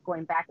mindset of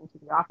going back into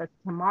the office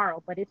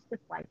tomorrow. But it's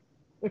just like,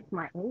 it's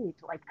my age.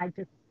 Like, I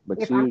just, but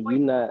if I'm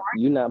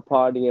you not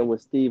partying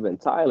with Steve and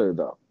Tyler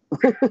though.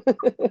 listen,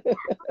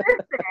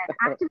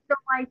 I just don't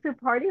like to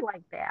party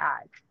like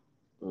that.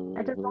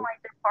 I just don't Hmm.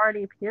 like to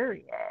party,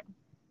 period.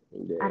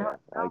 I don't Yeah,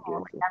 I know. get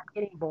Like, you. I'm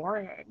getting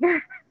boring.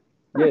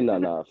 Yeah, no,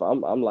 no. If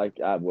I'm like,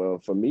 well,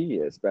 for me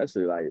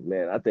especially, like,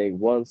 man, I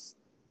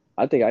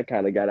think I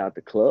kind of got out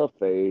the club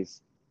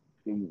phase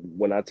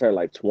when I turned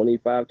like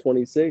 25,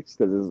 26,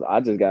 because I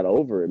just got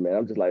over it, man.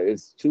 I'm just like,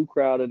 it's too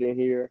crowded in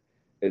here.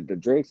 The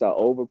drinks are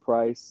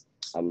overpriced.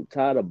 I'm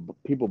tired of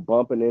people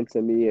bumping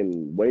into me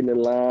and waiting in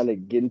line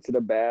and getting to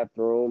the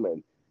bathroom,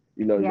 and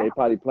Yeah. they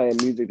probably playing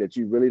music that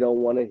you really don't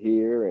want to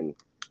hear, and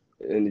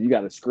you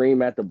got to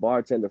scream at the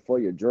bartender for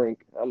your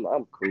drink. I'm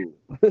cool.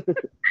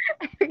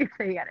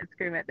 So you gotta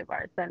scream at the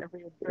bartender for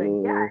your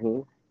drink. Yeah, Hmm.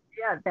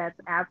 yeah, that's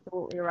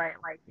absolutely right.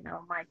 Like,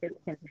 my kids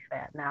can do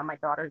that now. My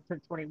daughter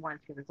turned 21.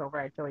 She was over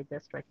at Joy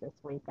District this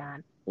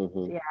weekend.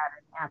 Hmm. She had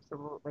an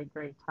absolutely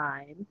great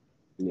time.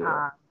 Yeah.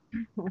 Uh,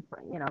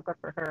 good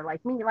for her.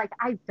 Like me, like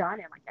I've done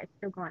it. Like I've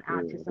still gone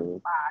out to some Hmm.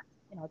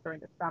 spots, during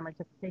the summer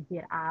just to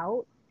get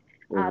out.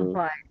 Hmm.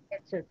 But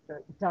it just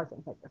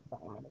doesn't hit the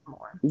same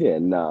anymore. Yeah,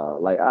 nah.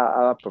 Like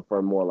I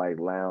prefer more like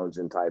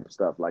lounging type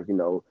stuff, like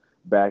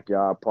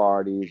backyard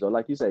parties, or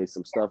like you say,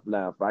 some stuff.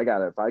 Now, if I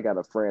got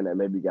a friend that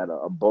maybe got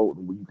a boat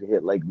and you can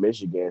hit Lake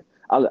Michigan,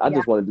 I Yeah,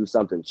 just want to do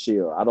something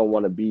chill. I don't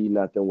want to be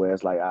nothing where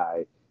it's like,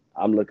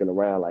 I'm looking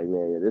around like,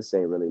 man, yeah, this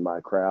ain't really my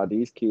crowd.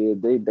 These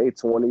kids, they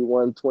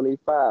 21,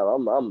 25.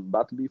 I'm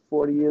about to be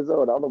 40 years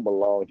old. I don't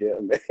belong here,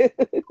 man.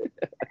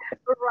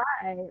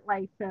 right.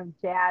 Like some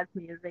jazz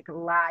music,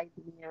 live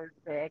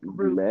music, Man,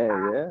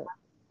 rooftop. yeah,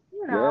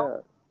 You know, yeah,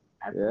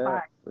 that's yeah,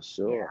 fine. for You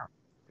sure, know,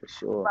 for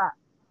sure. but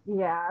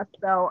yeah.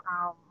 So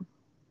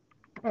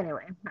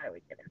anyway, how do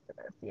we get into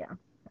this? Yeah.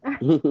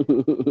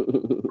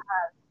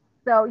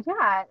 So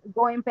yeah,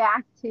 going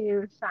back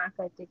to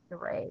Shonkah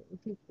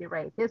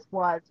Dukureh, this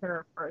was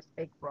her first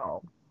big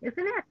role.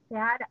 Isn't that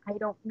sad? I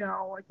don't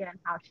know again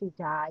how she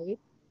died.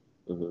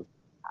 Hmm.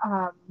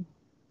 Um,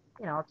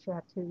 she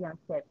had two young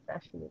kids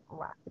that she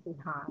left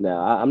Now, behind.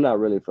 I'm not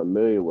really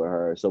familiar with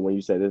her. So when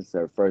you say this is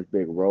her first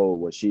big role,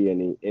 was she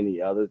in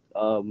any other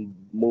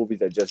movies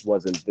that just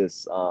wasn't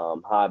this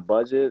high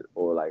budget,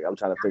 or like I'm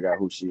trying to figure out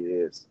who she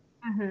is.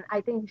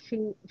 I think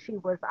she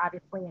was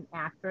obviously an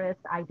actress.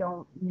 I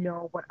don't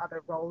know what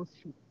other roles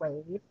she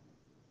played,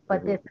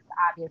 but Hmm. this is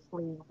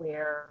obviously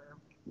where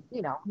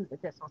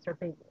this was her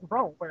big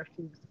role, where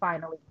she was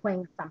finally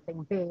playing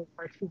something big,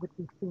 where she would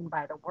be seen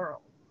by the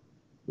world.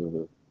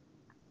 Hmm.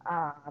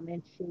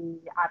 And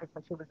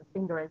she was a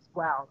singer as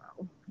well,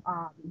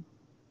 though.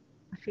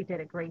 She did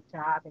a great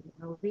job in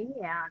the movie,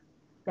 and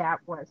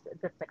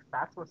the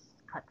success was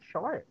cut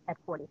short at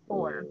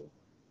 44. Mm,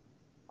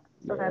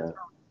 So that's yeah,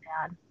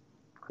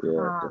 really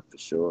yeah, sad. for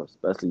sure.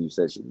 Especially you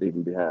said she's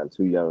leaving behind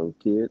two young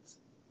kids.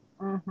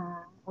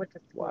 Which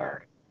is Wow.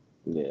 scary.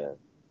 Yeah.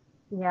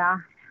 Yeah.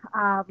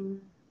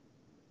 Um,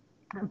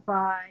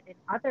 but in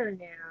other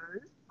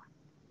news,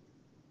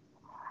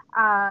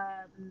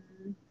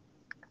 um,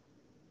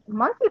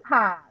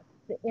 Monkeypox.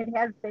 It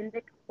has been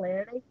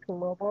declared a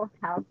global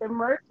health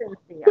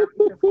emergency. Are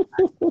you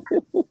surprised?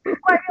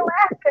 Why are you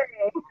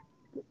laughing?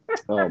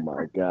 Oh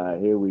my God,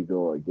 here we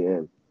go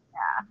again.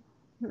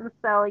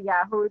 So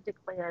yeah, who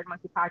declared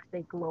monkeypox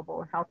a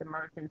global health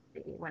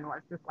emergency? When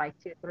was this? Like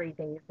 2, 3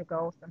 days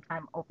ago,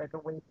 sometime over the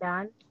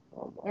weekend.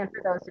 Oh And my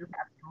for those who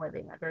have been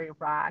living under a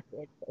rock,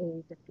 it's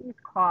a disease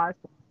caused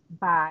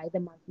by the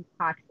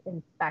monkeypox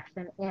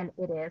infection, and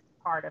it is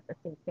part of the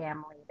same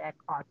family that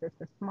causes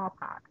the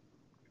smallpox.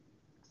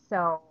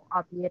 So,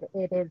 albeit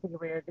it is a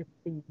rare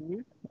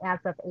disease, as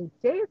of a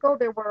day ago,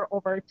 there were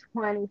over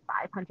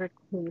 2,500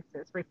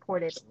 cases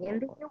reported in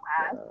the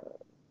US. God.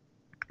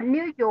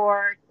 New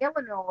York,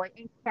 Illinois,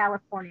 and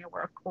California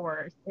were, of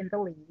course, in the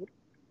lead.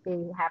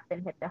 They have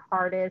been hit the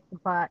hardest,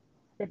 but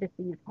the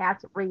disease has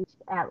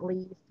reached at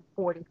least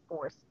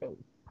 44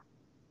 states.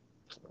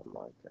 Oh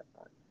my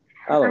God.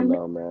 I I don't know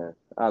know, man.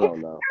 I it's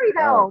don't know. scary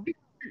though,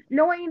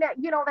 knowing that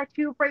that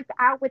you break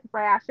out with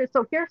rashes.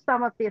 So here's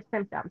some of the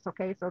symptoms.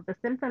 Okay, so the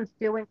symptoms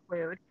do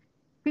include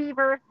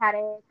fever,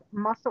 headache,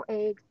 muscle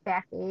aches,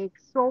 back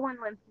aches, swollen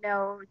lymph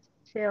nodes,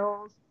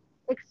 chills,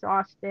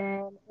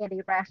 exhaustion, and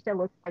a rash that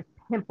looks like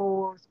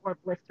pimples or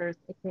blisters.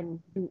 It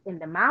can be in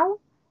the mouth,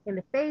 in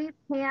the face,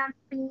 hands,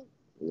 feet,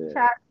 Yeah.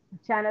 chest,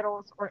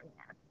 genitals, or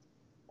anus.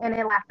 And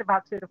it lasts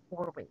about 2 to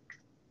 4 weeks.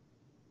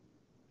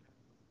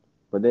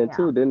 But then Yeah.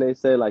 too, then they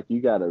say like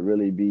you gotta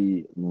really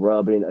be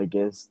rubbing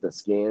against the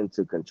skin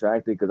to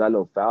contract it. Because I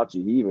know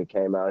Fauci, he even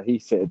came out. He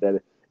said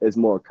that it's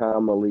more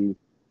commonly,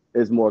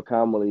 it's more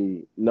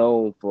commonly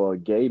known for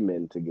gay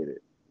men to get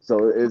it.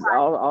 So it's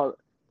all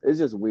it's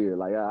just weird.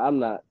 Like I'm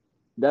not.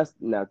 That's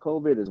now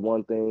COVID is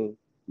one thing.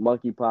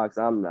 Monkeypox,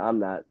 I'm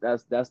not.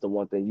 That's the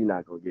one thing you're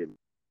not gonna get.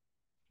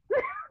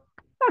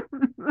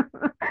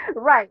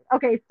 Right.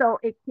 Okay. So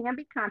it can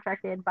be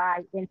contracted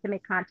by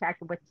intimate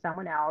contact with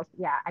someone else.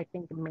 Yeah, I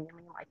think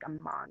mainly like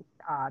amongst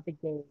the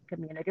gay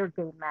community or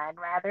gay men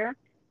rather.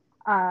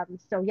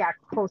 So yeah,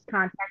 close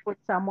contact with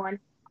someone.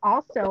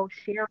 Also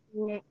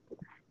sharing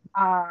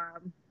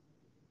um,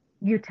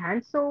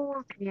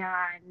 utensils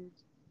and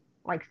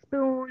like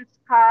spoons,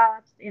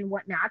 cups, and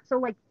whatnot. So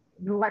like,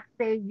 let's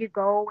say you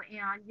go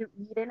and you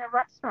eat in a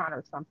restaurant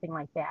or something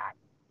like that.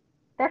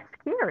 That's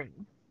scary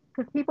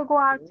because people go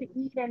out to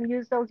eat and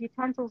use those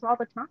utensils all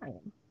the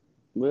time.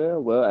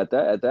 Well, at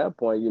that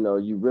point,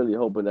 you really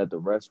hoping that the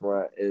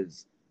restaurant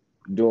is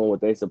doing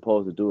what they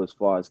supposed to do as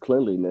far as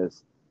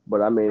cleanliness.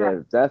 But I mean, Right.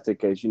 if that's the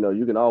case,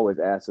 you can always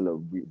ask them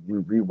to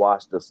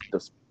rewash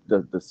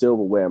the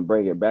silverware and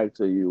bring it back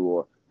to you,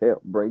 or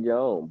hell, bring your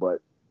own.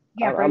 But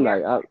Yeah, I'm bring your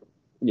not,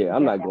 yeah,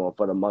 I'm get not that. going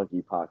for the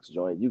monkeypox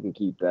joint. You can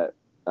keep that.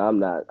 I'm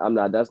not.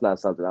 That's not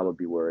something I'm gonna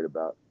be worried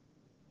about.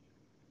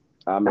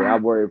 I mean, I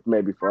worry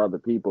maybe for other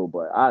people,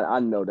 but I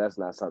know that's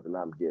not something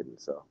I'm getting.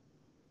 So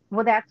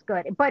Well, that's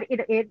good, but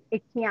it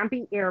can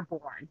be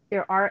airborne.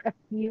 There are a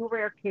few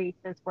rare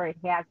cases where it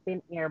has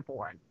been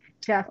airborne.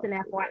 Just an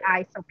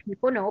FYI, so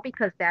people know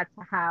because that's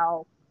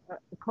how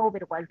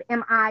COVID was.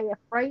 Am I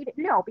afraid?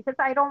 No, because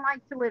I don't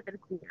like to live in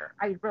fear.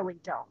 I really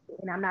don't,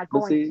 and I'm not but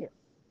going see, to.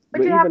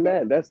 But but you have even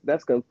to.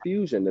 that's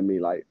confusion to me.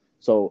 Like,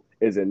 so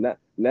is it not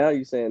now?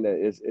 You're saying that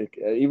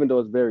even though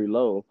it's very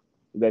low,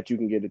 that you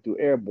can get it through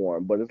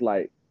airborne, but it's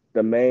like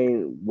the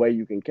main way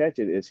you can catch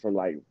it is from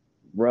like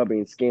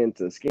rubbing skin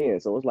to skin.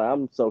 So it's like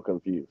I'm so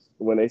confused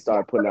when they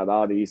Yeah, start putting out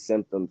all these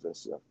symptoms and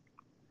stuff.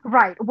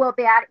 right. Well,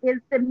 that is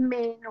the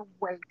main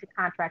way to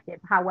contract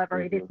it.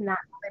 However, it is Hmm. not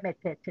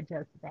limited to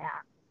just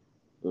that.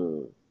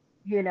 Mm.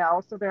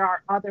 So there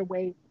are other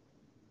ways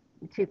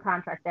to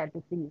contract that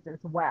disease as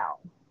well.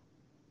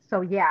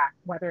 So yeah,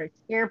 whether it's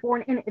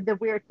airborne, and the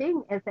weird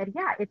thing is that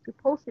yeah, it's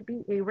supposed to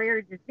be a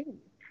rare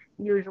disease,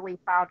 usually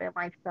found in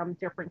like some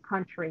different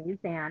countries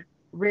and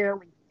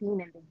rarely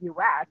seen in the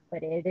U.S.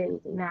 But it is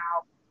Hmm. now,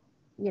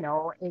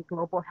 a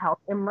global health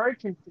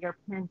emergency or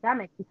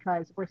pandemic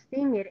because we're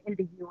seeing it in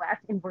the U.S.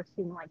 and we're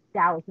seeing like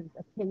thousands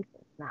of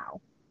cases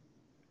now.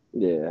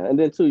 Yeah, and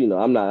then too,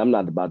 I'm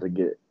not about to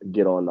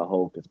get on the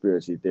whole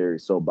conspiracy theory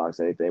soapbox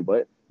or anything,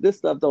 but this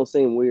stuff don't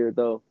seem weird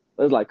though.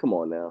 It's like, come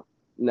on now.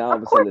 Now all Of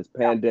of a course, sudden it's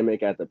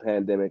pandemic after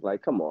pandemic.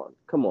 Like, come on,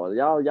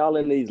 y'all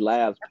in these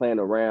labs playing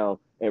around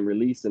and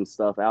releasing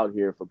stuff out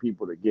here for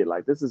people to get.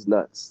 Like, this is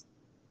nuts.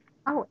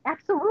 oh,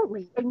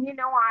 absolutely. And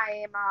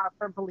I am a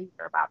firm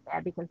believer about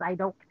that because I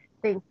don't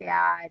think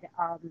that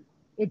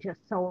it just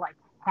so like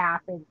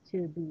happened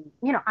to be,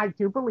 I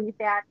do believe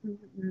that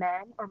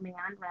men or man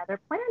rather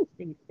plans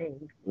these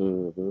things.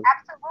 Hmm.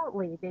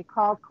 Absolutely. They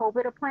call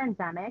COVID a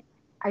pandemic.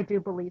 I do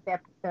believe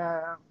that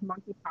the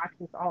monkeypox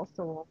is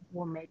also,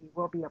 well, maybe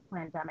will be a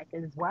pandemic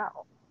as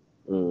well.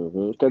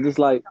 Because it's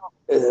like,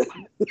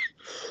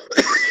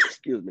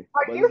 excuse me,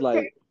 Are but you it's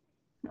sick? like,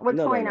 What's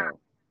no, no, going on?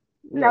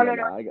 no, no, No, no, no,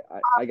 no. no.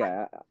 I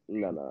got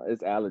no, no.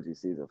 It's allergy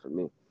season for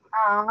me.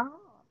 Oh,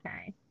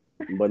 okay.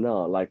 But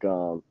no, like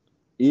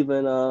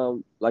even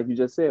like you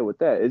just said with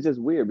that, it's just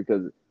weird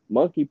because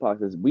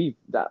monkeypox is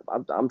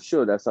I'm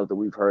sure that's something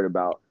we've heard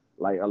about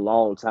like a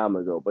long time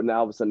ago, but now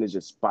all of a sudden it's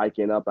just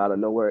spiking up out of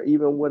nowhere.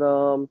 Even with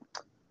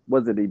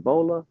was it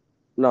Ebola?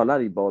 No,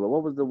 not Ebola.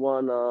 What was the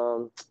one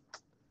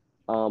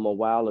a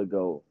while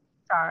ago?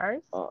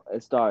 SARS.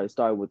 It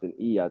started with an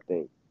E, I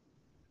think.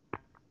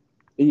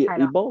 I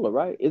don't Ebola,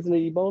 right? Isn't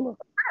it Ebola?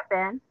 have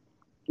been.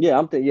 Yeah,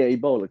 I'm thinking, yeah,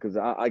 Ebola, because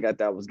I got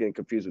that. I was getting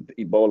confused with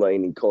Ebola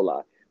and E.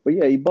 coli. But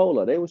yeah,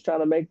 Ebola, they was trying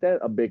to make that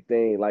a big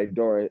thing like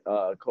during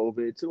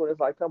COVID too. And it's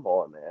like, come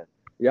on, man.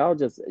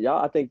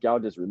 I think y'all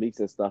just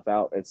releasing stuff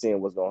out and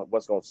seeing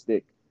what's gonna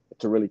stick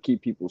to really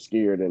keep people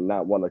scared and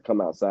not want to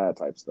come outside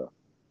type stuff.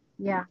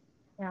 Yeah,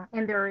 yeah.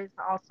 And there is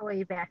also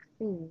a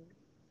vaccine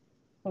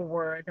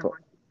for the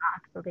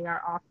monkeypox, so they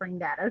are offering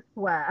that as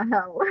well.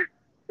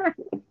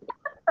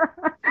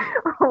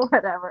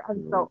 Whatever.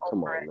 I'm so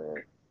Come over on, it.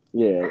 man.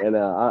 Yeah, and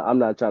I'm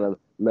not trying to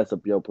mess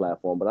up your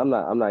platform, but I'm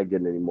not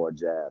getting any more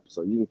jabs,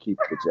 so you can keep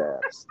the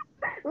jabs.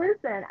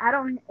 Listen, I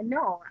don't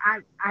know.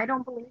 I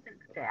don't believe in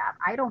the jab.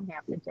 I don't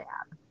have the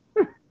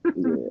jab.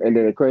 Yeah, and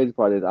then the crazy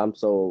part is I'm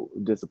so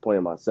disappointed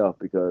in myself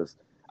because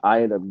I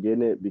ended up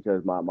getting it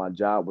because my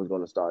job was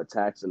going to start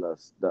taxing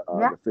us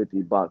Yeah, the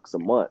 $50 a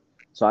month,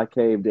 so I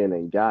caved in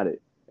and got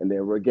it. And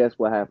then guess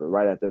what happened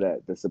right after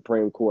that? The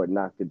Supreme Court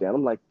knocked it down.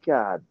 I'm like,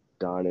 God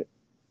darn it!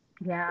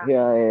 yeah,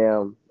 Here I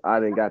am. I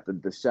didn't got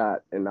the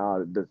shot and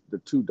all the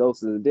two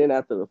doses, and then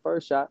after the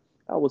first shot,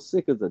 I was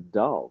sick as a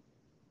dog.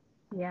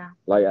 yeah.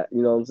 Like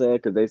you know what I'm saying?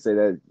 Because they say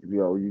that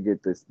you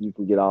get this, you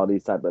can get all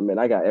these type of. Man,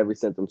 I got every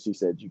symptom she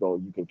said you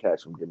can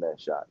catch from getting that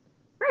shot.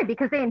 Right,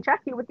 because they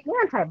inject you with the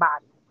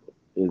antibody,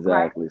 right?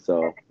 Exactly. That's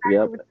So, exactly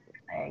yep. what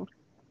you're saying.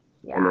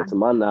 And then Yeah. to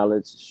my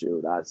knowledge,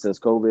 shoot, since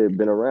COVID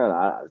been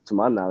around, to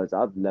my knowledge,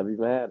 I've never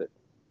even had it.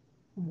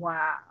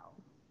 Wow.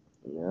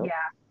 Yep. Yeah.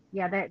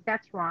 Yeah,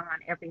 that's wrong on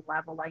every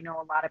level. I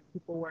know a lot of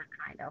people were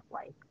kind of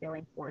like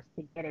feeling forced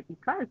to get it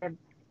because of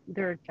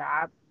their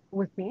job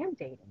was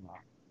mandating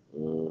it.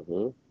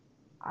 hmm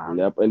Um,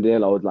 Yep. And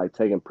then I was like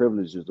taking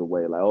privileges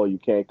away, like, oh, you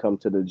can't come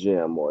to the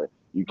gym, or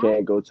you right.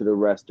 can't go to the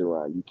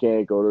restaurant, you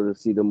can't go to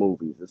see the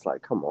movies. It's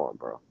like, come on,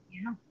 bro.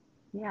 Yeah.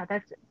 Yeah,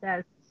 that's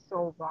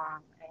so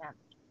wrong. And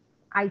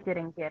I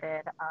didn't get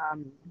it.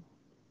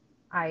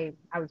 I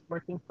was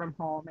working from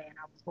home and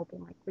I was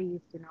hoping like please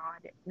do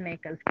not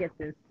make us get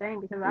this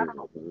thing because I don't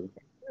know hmm what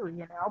to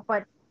do,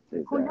 but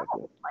who knows?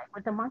 Exactly. Like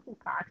with the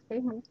monkeypox, they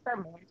may start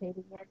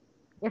mandating it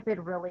if it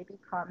really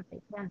becomes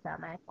a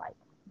pandemic like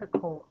the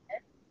COVID.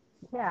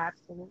 Yeah,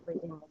 absolutely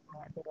they may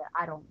mandate it.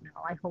 I don't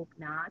know. I hope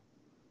not.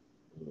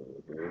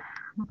 hmm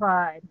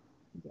But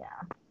yeah,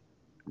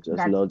 Just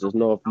that's know, just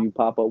know if you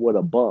pop up with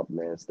a bump,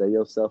 man, stay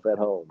yourself at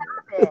home,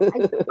 it.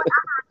 man.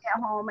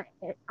 At home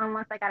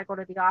unless I gotta go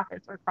to the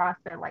office or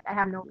CrossFit. Like I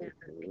have no business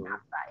being Mhm.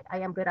 outside. I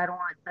am good. I don't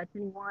want to touch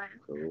anyone.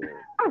 Cool.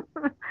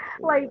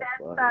 Like Yeah, that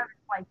stuff right, is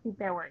like keep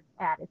that where it's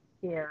at. It's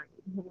scary.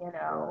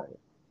 right.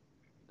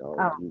 Don't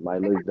Oh, you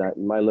might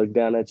look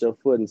down at your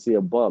foot and see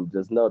a bump.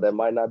 Just know that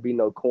might not be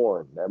no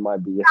corn. That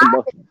might be a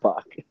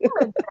monkeypox. you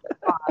live that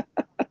far.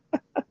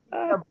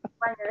 The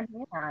by your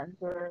hands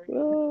or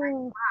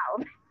Oh.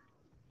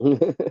 wow. You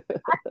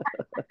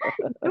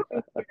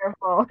be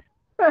careful.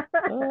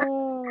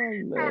 Oh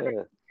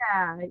man.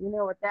 Yeah, you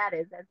know what that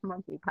is. That's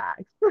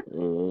monkeypox.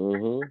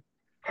 hmm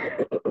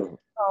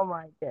Oh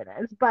my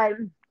goodness. But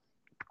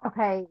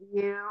okay,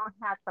 you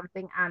had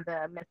something on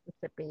the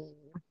Mississippi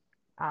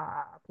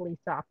police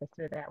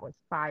officer that was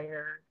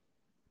fired.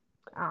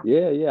 Um,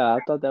 Yeah. I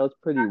thought that was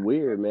pretty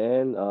weird,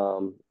 man.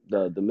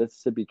 The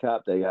Mississippi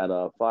cop that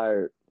got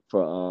fired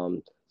for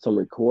some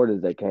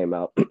recordings that came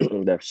out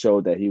that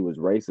showed that he was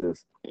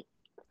racist,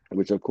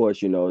 which of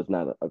course is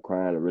not a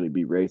crime to really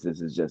be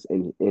racist. It's just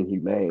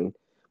inhumane.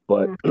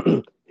 But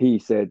mm, he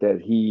said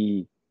that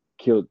he's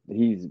killed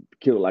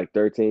like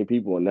 13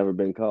 people and never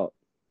been caught.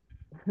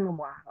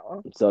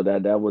 wow. So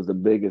that was the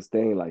biggest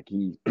thing. Like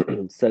he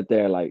sat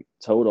there and like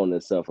told on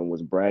himself and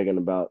was bragging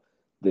about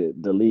the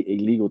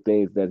illegal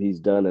things that he's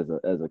done as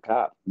a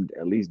cop.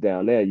 At least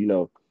down there,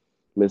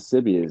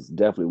 Mississippi is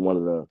definitely one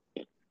of the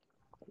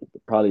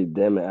probably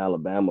them in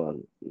Alabama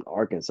and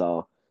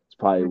Arkansas. It's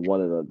probably Mm,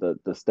 one of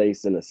the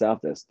states in the South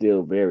that's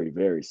still very,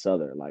 very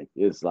southern. Like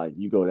it's like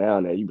you go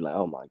down there, you be like,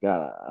 oh my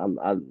God,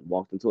 I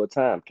walked into a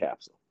time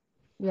capsule.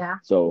 yeah.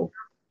 So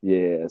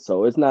yeah,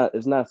 so it's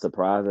not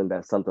surprising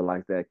that something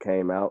like that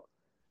came out.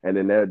 And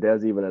then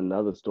there's even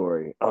another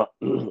story. I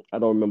don't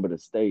remember the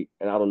state,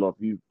 and I don't know if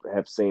you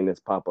have seen this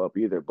pop up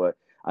either, but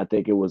I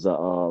think it was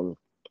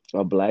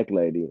a black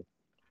lady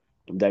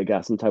that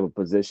got some type of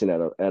position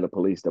at a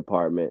police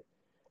department,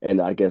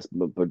 and I guess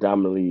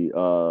predominantly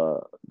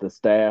the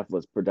staff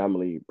was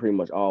predominantly pretty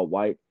much all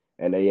white,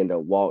 and they end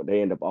up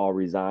all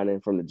resigning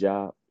from the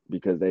job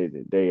because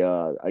they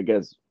I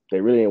guess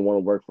they really didn't want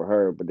to work for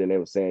her, but then they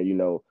were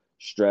saying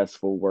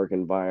stressful work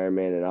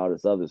environment and all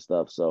this other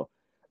stuff. So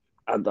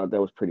I thought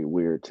that was pretty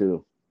weird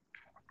too.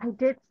 I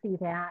did see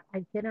that.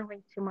 I didn't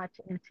read too much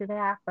into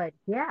that, but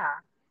yeah,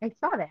 I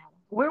saw that.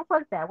 Where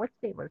was that? What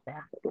state was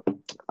that?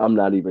 I'm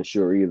not even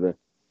sure either.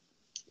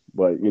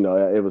 But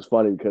it was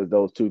funny because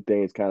those two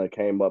things kind of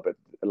came up at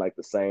like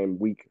the same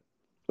week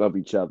of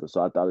each other.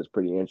 So I thought it was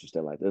pretty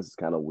interesting. Like this is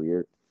kind of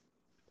weird.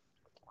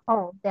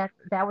 Oh, that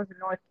was in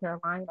North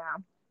Carolina.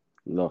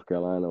 North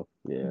Carolina.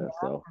 Yeah, Yeah,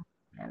 so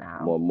you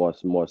know.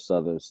 more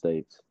southern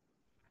states.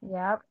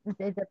 Yep.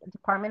 The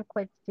department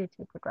quits due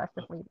to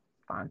progressively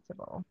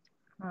responsible.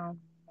 Oh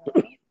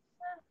man.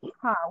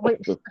 Huh. Wait,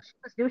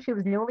 she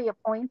was newly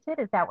appointed.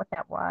 Is that what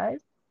that was?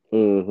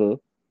 Mm-hmm.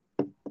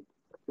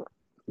 Oh,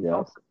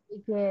 Yep. so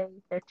they gave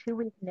their 2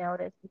 week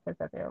notice because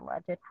of their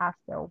alleged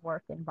hostile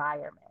work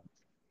environment.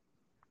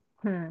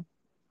 Hmm.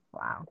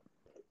 Wow.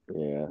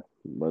 Yeah.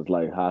 But it's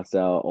like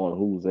hostile on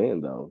whose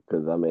end though?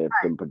 Because I mean, if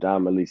the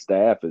predominantly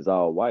staff is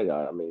all white,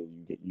 I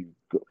mean,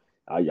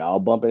 are y'all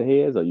bumping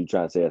heads? Or you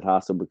trying to say it's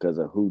hostile because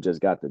of who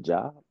just got the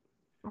job?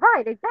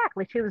 Right,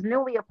 exactly. She was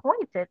newly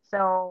appointed,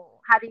 so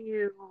how do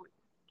you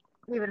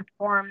even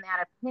form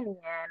that opinion,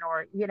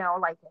 or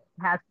like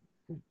has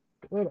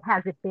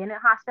it been a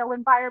hostile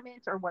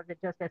environment, or was it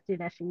just as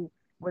soon as she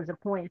was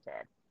appointed?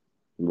 I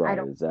Right.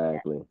 don't get it.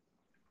 Exactly.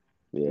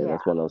 Yeah, Yeah.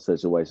 that's one of those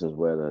situations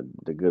where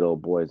the good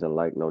old boys didn't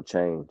like no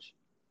change.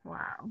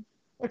 Wow.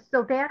 It's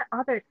so that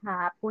other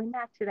cop, going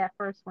back to that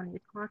first one you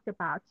talked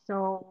about,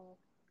 so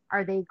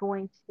are they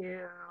going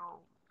to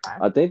press?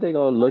 I think they're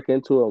gonna look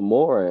into it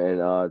more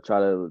and try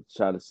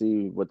to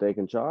see what they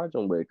can charge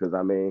him with. Because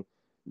I mean,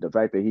 the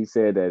fact that he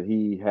said that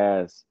he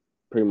has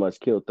pretty much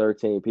killed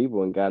 13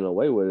 people and gotten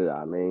away with it.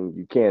 I mean,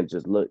 you can't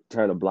just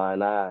turn a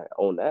blind eye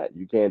on that.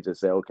 You can't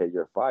just say, okay,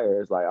 you're fired.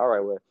 It's like, all right,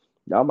 well,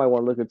 y'all might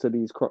want to look into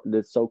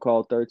this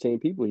so-called 13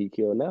 people he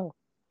killed now.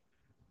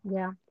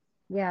 Yeah,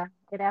 yeah,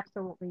 it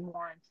absolutely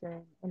warrants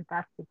an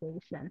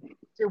investigation.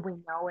 Do we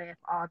know if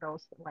all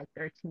those like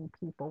 13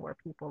 people were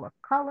people of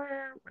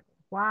color? Were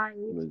they white?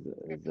 Did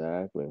he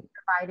Exactly.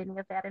 provide any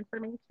of that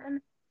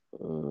information?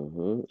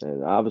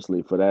 And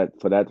obviously, for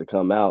that to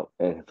come out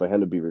and for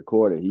him to be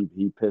recorded,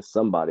 he pissed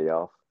somebody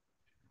off.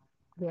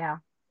 Yeah,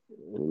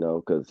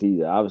 Because he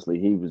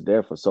was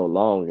there for so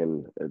long,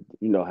 and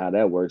you know how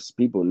that works.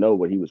 People know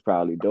what he was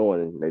probably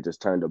doing, and they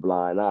just turned a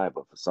blind eye.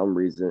 But for some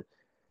reason,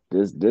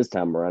 this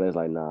time around, it's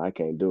like, nah, I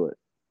can't do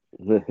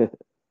it.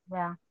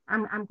 yeah.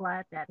 I'm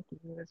glad that he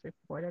was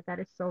reported. That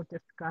is so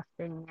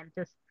disgusting, and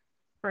just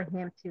for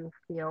him to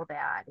feel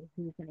that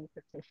he's in a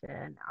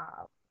position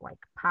of like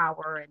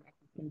power and that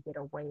he can get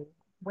away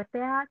with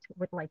that,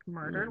 with like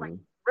murder. Like, Hmm.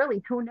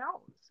 really, who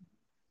knows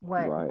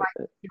Right, why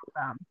he killed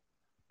them?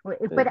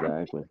 But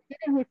exactly.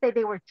 didn't he say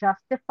they were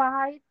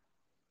justified?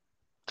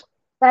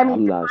 But I mean,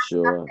 I'm not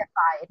sure.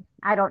 justified.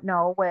 I don't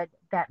know what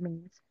that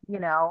means.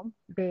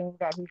 Being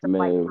that he's I a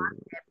black mean, person,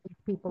 if these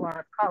people are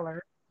of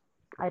color.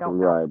 I don't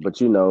know. right, but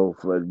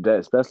for that,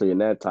 especially in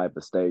that type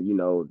of state,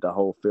 the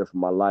whole fear for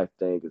my life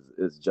thing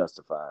is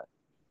justified.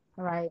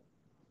 Right?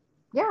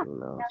 Yeah. You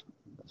know,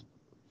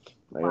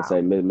 Like I Wow.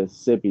 say,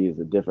 Mississippi is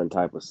a different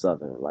type of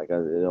Southern.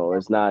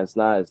 It's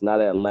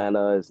not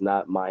Atlanta, it's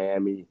not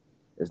Miami,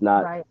 it's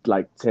not Right.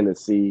 like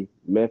Tennessee,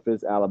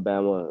 Memphis,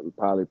 Alabama, and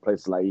probably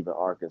places like even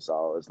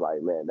Arkansas. It's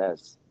like, man,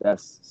 that's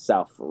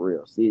South for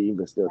real. See,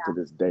 even still to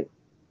this day.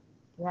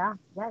 Yeah.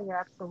 Yeah. You're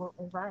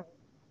absolutely right.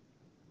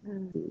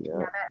 Mm. Yeah.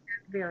 Yeah.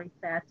 That's very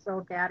sad.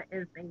 So that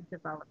is a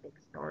developing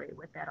story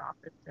with that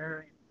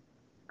officer, and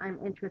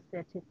I'm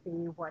interested to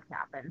see what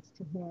happens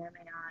to him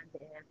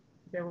and if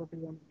there will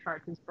be any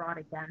charges brought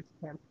against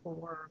him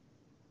for,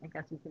 I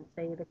guess you can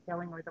say, the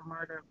killing or the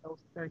murder of those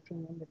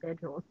 13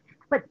 individuals.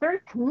 But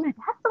 13,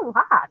 that's a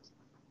lot.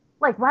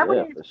 Like, why Yeah,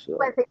 wouldn't for let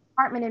sure. the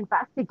department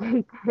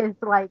investigate this,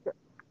 like,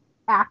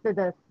 after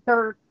the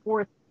third,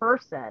 fourth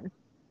person?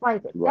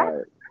 Like, that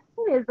Right.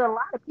 is a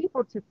lot of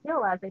people to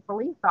kill as a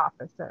police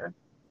officer.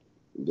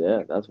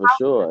 Yeah, that's for How,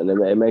 sure. And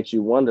it makes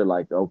you wonder,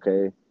 like,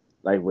 okay,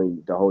 like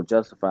when the whole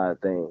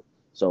justified thing.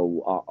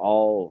 So are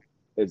all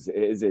is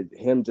it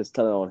him just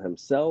telling on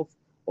himself,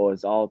 or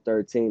is all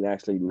 13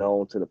 actually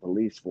known to the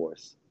police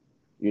force?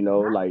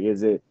 Like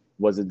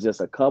was it just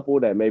a couple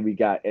that maybe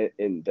got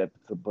in that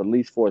the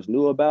police force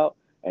knew about,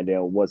 and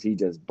then was he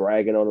just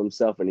bragging on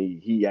himself, and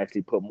he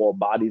actually put more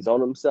bodies on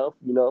himself?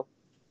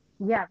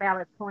 yeah,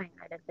 valid point.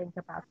 I didn't think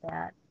about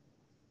that.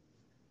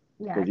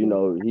 Yeah, Because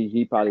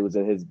he probably was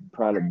in his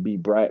trying to be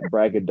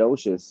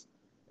braggadocious,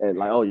 and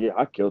like, oh yeah,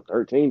 I killed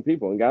 13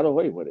 people and got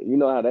away with it. You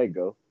know how that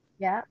go.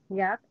 yeah,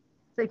 yeah.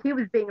 So he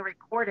was being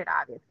recorded,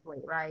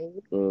 obviously, right?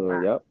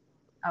 Yep.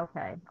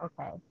 Okay,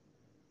 okay.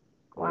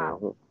 Wow.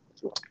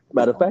 hmm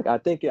Matter of Oh, fact, I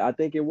think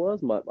it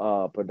was my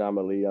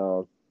predominantly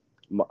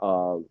m-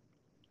 uh,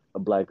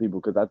 black people,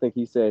 because I think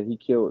he said he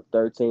killed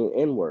 13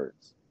 N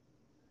words.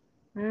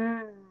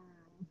 mm,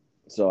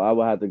 So I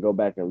will have to go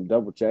back and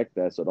double check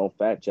that. So don't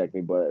fact check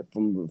me. But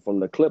from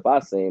the clip I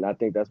seen, I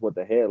think that's what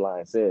the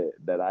headline said,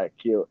 that I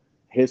killed.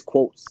 His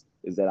quotes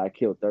is that I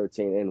killed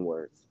 13 N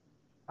words.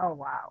 oh,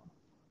 wow.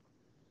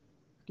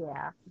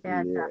 Yeah,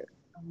 that Yeah.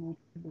 definitely needs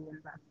to be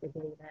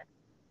investigated.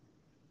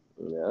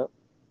 Yeah.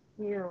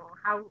 Ew,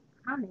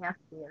 how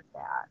nasty is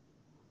that?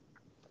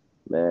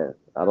 Man,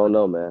 I don't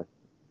know, man.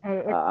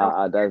 It's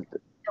so That's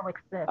still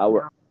exists I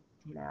would. now,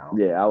 you know.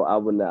 Yeah, I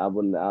wouldn't.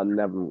 I'm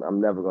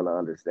never gonna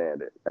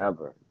understand it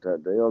ever. You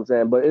know what I'm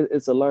saying? But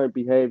it's a learned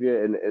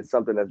behavior, and it's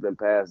something that's been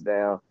passed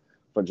down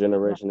from Yeah,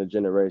 generation to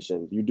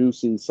generation. You do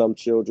see some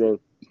children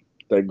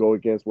that go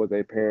against what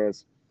their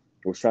parents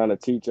was trying to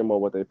teach them or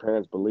what their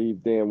parents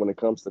believed in when it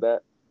comes to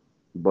that.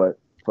 But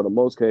for the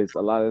most case,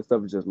 a lot of that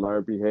stuff is just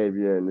learned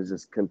behavior and it's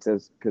just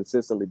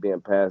consistently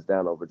being passed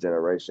down over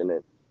generation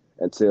and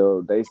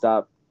until they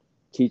stop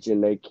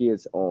teaching their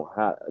kids on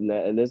how,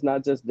 and it's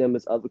not just them,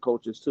 it's other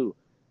cultures too.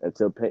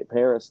 Until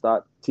parents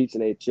start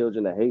teaching their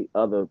children to hate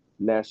other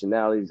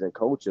nationalities and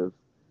cultures,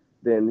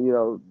 then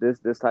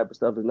this type of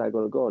stuff is not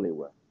going to go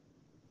anywhere.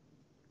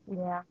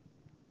 Yeah,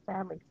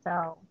 sadly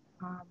so.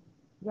 Um,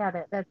 yeah,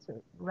 that's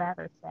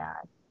rather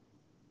sad.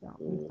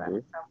 You said Hmm.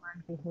 it's a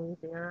learned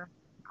behavior.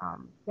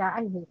 Yeah,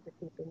 I hate to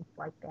see things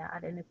like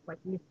that, and it's like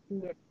you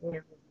see it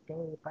every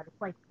day, but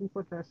it's like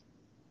people just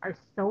are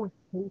so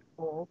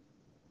hateful,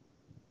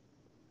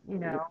 you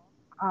know.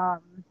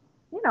 Um,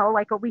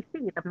 like what we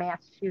see the mass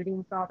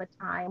shootings all the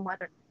time,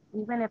 whether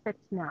even if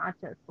it's not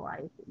just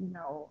like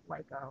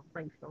like a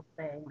racial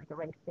thing, like a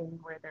race thing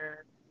where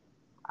they're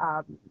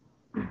um,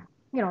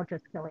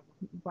 just killing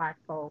black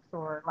folks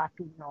or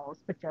Latinos,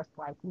 but just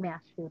like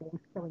mass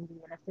shootings, killing the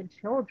innocent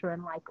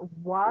children. Like,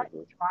 what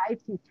Hmm.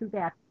 drives you to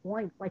that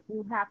point? Like,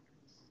 you have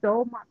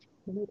so much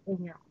hate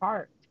in your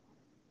heart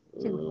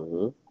to hate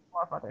Hmm. people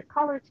of other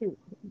color, to,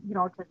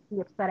 just be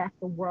upset at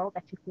the world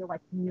that you feel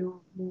like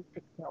you need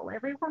to kill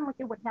everyone, like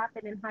it would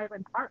happen in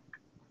Highland Park.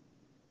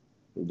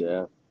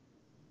 Yeah,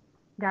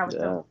 That was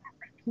so yeah. sad.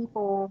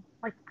 People,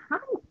 like, how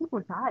many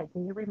people died?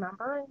 Do you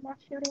remember in that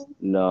shooting?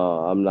 No,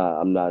 I'm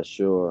not. I'm not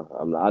sure.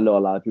 I know a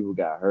lot of people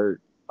got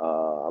hurt.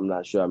 I'm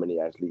not sure how many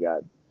actually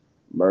got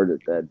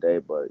murdered that day,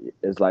 but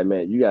it's like,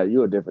 man,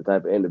 you're a different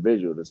type of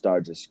individual to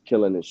start just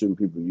killing and shooting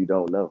people you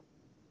don't know,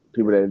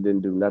 people that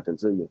didn't do nothing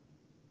to you.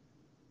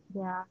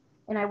 Yeah.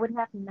 And I would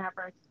have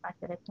never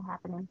expected it to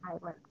happen in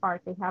Highland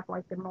Park. They have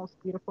like the most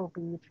beautiful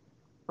beach,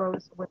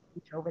 Rosewood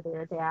Beach over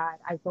there that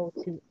I go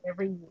to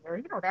every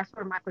year. That's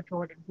where Michael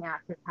Jordan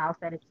has his house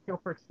that it's still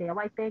for sale,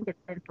 I think. It's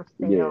been for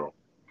Yeah, sale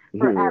yeah,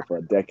 forever. for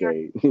a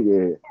decade.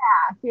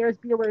 Yeah. Here's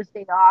Bueller's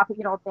Day Off,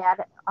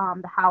 that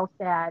the house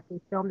that they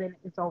filmed in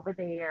is over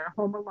there.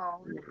 Home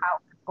Alone, the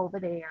house is over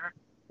there.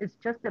 It's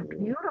just a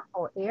Mm-hmm.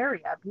 beautiful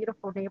area,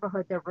 beautiful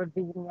neighborhood, the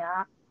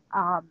Ravinia.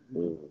 Um,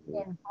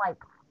 Mm-hmm. and like,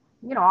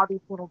 all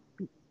these little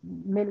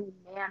mini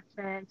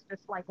mansions,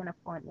 just like in a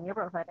fun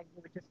neighborhood. And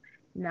you would just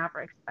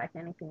never expect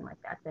anything like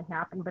that to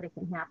happen, but it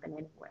can happen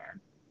anywhere.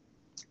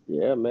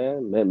 Yeah,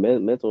 man,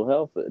 mental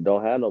health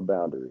don't have no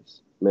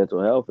boundaries.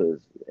 Mental health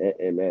is,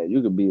 and man,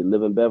 you could be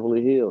living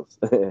Beverly Hills,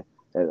 and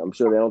I'm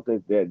sure they don't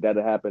think that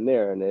that'll happen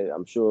there, and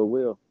I'm sure it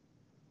will.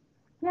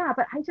 Yeah,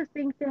 but I just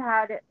think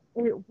that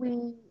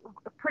we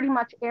pretty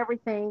much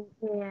everything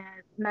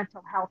is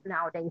mental health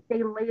nowadays.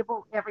 They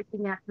label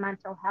everything as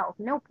mental health.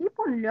 No,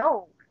 people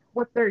know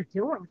what they're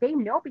doing. They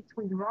know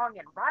between wrong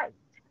and right.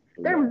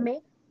 They're Right.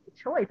 making a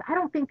choice. I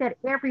don't think that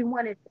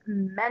everyone is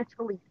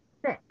mentally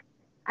sick.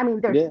 I mean,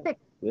 they're Yeah. sick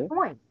Yeah.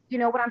 point. You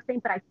know what I'm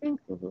saying? But I think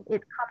Hmm.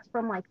 it comes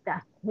from like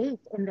the hate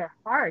in their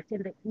heart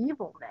and the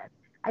evilness.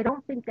 I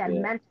don't think that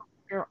Yeah. mentally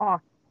they're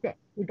all sick.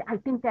 I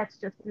think that's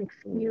just an Mm.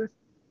 excuse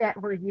that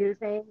we're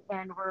using,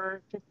 and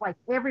we're just like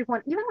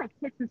everyone, even like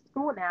kids in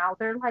school now,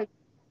 they're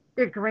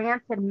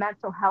granted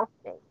mental health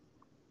days.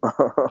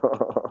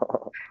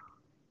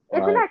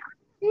 Isn't Right. that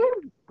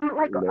crazy?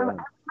 Like, I Yeah.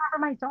 remember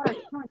my daughter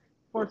telling me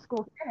before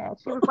school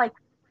finished, she was like,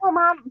 "Well,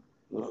 mom,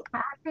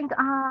 I think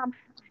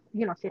she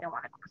didn't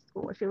want to go to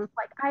school. She was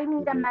like, I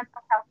need a Hmm.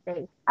 mental health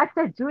day." I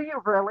said, "Do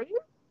you really?"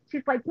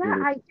 She's like, "Yeah,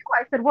 Hmm. I do."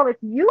 I said, "Well, if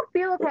you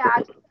feel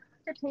that you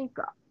to take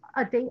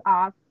a day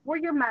off for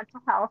your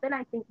mental health, then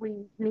I think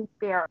we need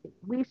therapy.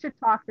 We should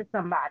talk to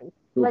somebody.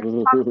 Let's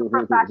talk to a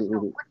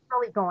professional. What's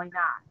really going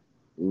on?"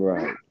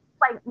 Right.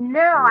 Like, no,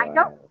 I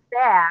don't Right. do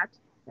that.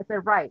 I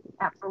said, "Right,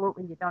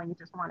 absolutely, you don't. You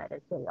just wanted a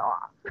day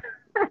off."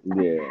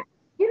 Yeah.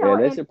 And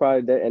And they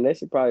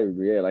should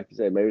probably, yeah, like you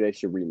said, maybe they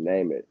should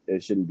rename it.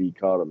 It shouldn't be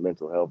called a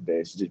mental health day.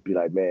 It should just be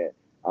like, man,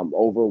 I'm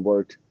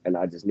overworked and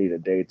I just need a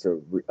day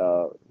to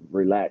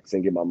relax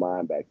and get my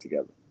mind back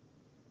together.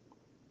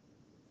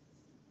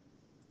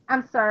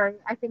 I'm sorry,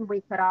 I think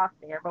we cut off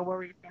there, but what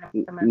were you saying about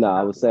the No, mental health?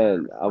 I was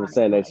Responding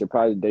saying to my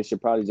thoughts. they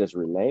should probably just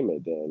rename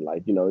it then.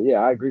 Like, yeah,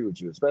 I agree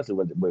with you, especially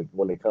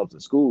when it comes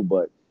to school.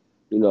 But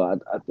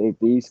I think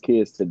these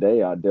kids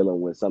today are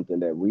dealing with something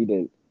that we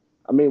didn't.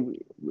 I mean,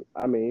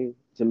 I mean,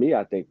 to me,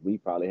 I think we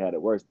probably had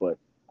it worse. But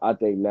I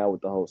think now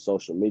with the whole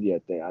social media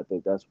thing, I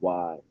think that's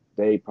why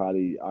they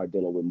probably are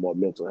dealing with more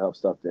mental health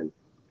stuff than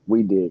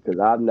we did. Because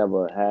I've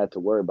never had to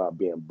worry about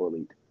being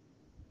bullied,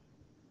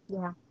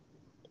 Yeah.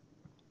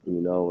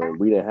 and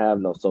we didn't have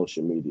no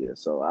social media.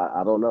 So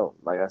I don't know.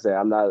 Like I said,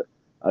 I'm not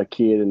a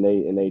kid in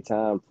a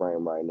time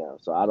frame right now.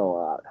 So I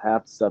don't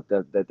half the stuff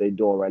that they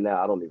doing right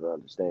now. I don't even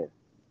understand.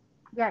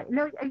 Yeah,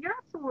 no, you're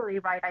absolutely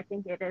right. I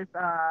think it is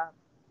a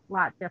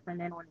lot different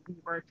than when we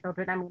were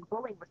children. I mean,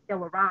 bullying was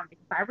still around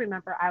because I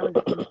remember I was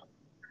being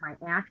my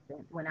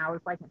accent when I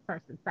was like in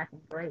first and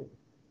second grade.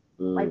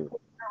 Like Mm,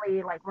 kids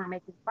really like were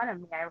making fun of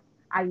me.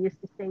 I used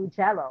to say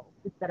Jello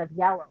instead of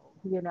yellow.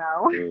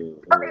 mm,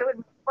 So mm, they would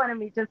make fun of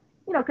me just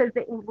because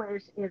the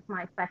English is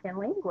my second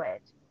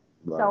language.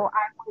 So Right.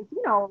 I was,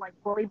 like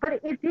bullied, but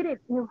it didn't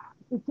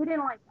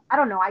like, I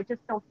don't know. I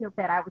just don't feel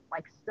that I was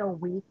like so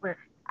weak where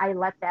I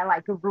let that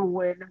like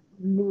ruin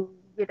me,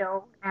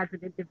 as an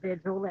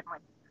individual, and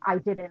like I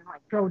didn't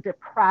like go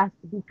depressed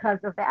because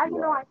of that. I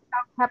Right.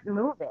 kept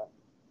moving,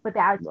 but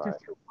that's just Right.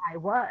 who I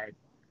was.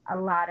 A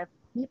lot of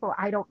people,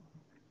 I don't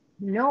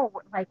know,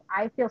 like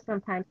I feel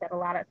sometimes that a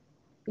lot of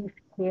these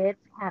kids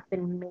have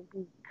been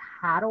maybe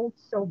coddled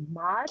so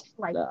much,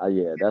 like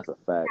Yeah, that's a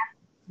fact.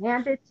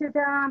 handed to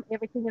them.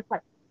 Everything is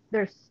like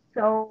they're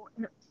so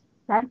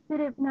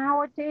sensitive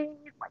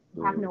nowadays. Like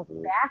they have no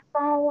Hmm.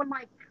 backbone.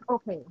 Like,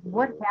 okay,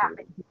 what Hmm.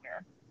 happened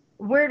here?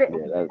 Where Yeah, did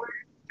you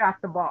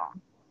drop the ball?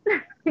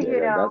 yeah,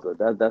 you know?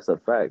 that's a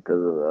fact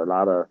because a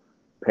lot of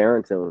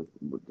parenting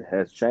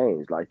has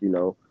changed. Like,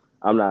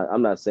 I'm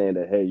not saying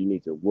that, hey, you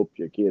need to whoop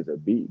your kids or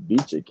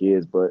beat your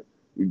kids, but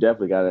you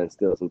definitely got to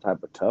instill some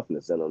type of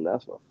toughness in them.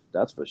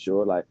 That's for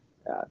sure. Like,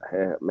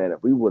 hey, man,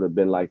 if we would have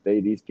been like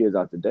these kids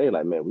out today,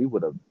 like, man, we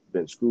would have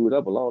been screwed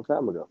up a long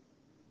time ago.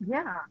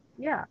 Yeah,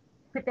 yeah.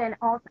 But then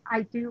also,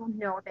 I do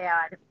know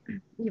that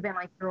even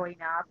like growing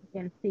up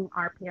and seeing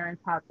our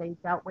parents how they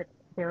dealt with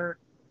their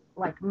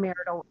like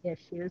marital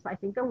issues, I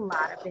think a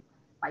lot of it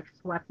like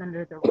swept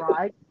under the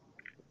rug.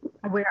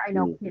 Where I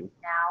know kids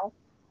Hmm.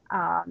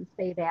 now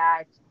say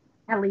that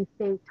at least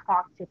they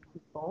talk to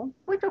people,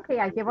 which, okay,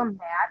 I give them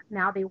that.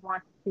 Now they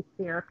want to seek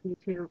therapy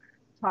to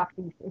talk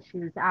these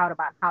issues out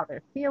about how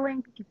they're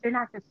feeling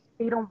because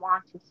they don't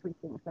want to sweep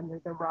things under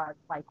the rug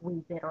like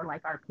we did or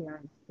like our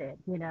parents did.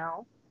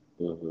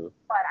 Hmm.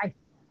 But I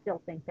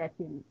still think that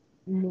you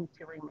need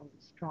to remain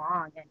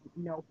strong and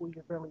know who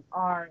you really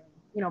are.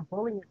 And,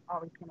 bullying is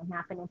always going to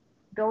happen. And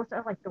those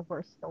are like the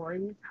worst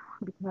stories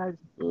because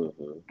Hmm.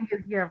 you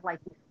hear of like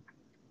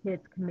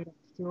kids committing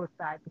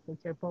suicide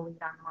because they're bullied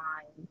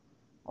online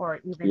or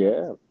even in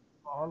Yeah.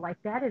 school. Like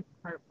that is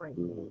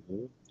heartbreaking.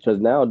 Because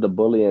now the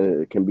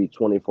bullying can be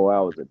 24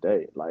 hours a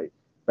day. Like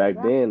back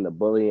Yeah, then, the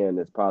bullying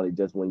is probably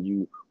just when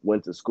you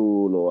went to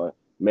school or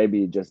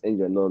maybe just in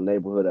your little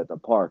neighborhood at the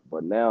park.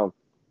 But now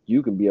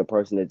you can be a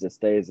person that just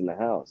stays in the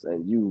house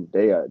and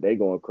they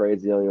going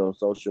crazy on you on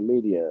social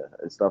media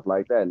and stuff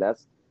like that. And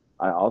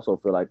I also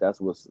feel like that's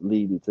what's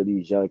leading to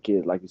these young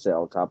kids, like you said,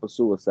 on top of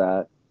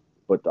suicide,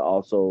 but to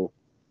also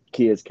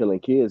kids killing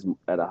kids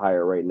at a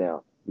higher rate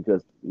now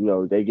because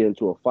they get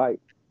into a fight,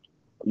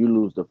 you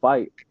lose the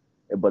fight,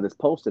 but it's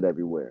posted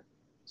everywhere.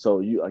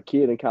 So a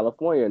kid in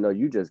California, know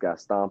you just got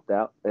stomped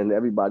out, and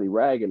everybody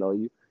ragging on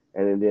you,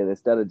 and then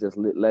instead of just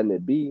letting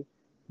it be,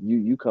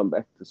 you come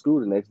back to school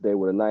the next day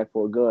with a knife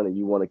or a gun, and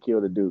you want to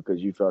kill the dude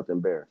because you felt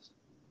embarrassed.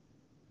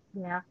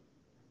 yeah,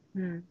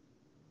 hmm.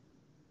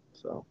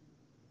 So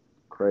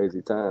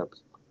crazy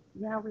times.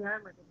 Yeah. We are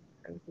living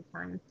in crazy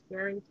times,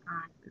 scary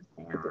times,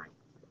 and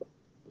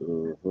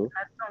Hmm.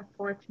 that's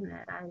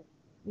unfortunate. And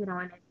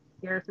it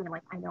scares me.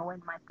 Like I know when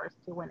my first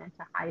two went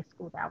into high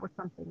school, that was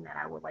something that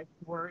I would like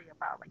worry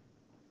about. Like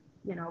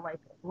like,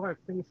 Lord,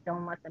 please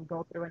don't let them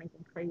go through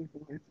anything crazy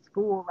in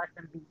school. Let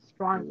them be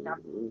strong enough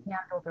Hmm. to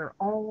handle their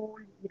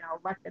own,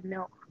 let them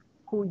know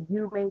who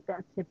you made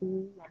them to be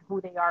and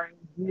who they are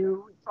in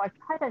you. So I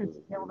try to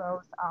instill Hmm.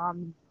 those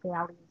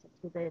values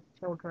into the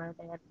children.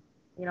 And,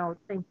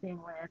 same thing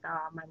with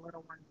my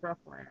little one,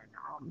 Brooklyn.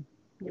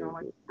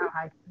 Like Hmm. how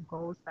high school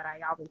goes, but I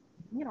always,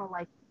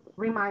 like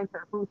remind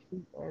her who she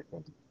is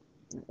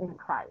in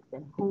Christ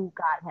and who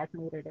God has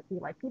made her to be.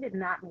 Like, he did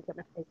not make a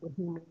mistake when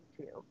he made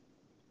you.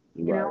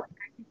 You know, Right.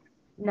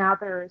 now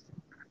there's,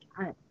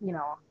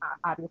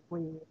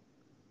 obviously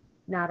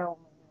not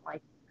only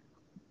like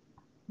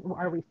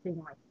are we seeing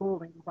like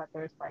bullying, but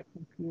there's like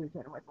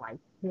confusion with like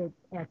kids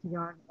as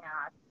young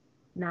as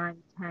 9,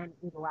 10,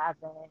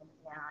 11,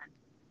 and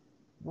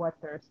what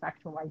their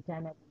sexual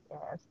identity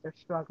is. They're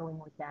struggling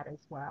with that as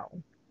well.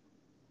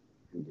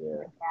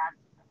 Yeah. That's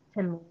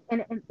to me.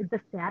 And the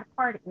sad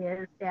part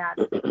is that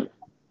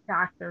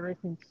doctors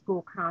and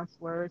school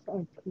counselors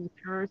and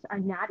teachers are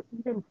not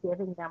even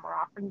giving them or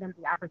offering them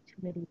the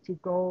opportunity to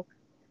go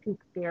seek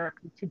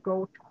therapy, to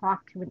go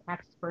talk to an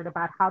expert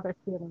about how they're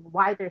feeling,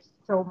 why there's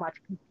so much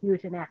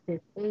confusion at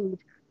this age,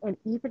 and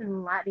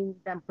even letting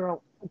them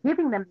grow,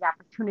 giving them the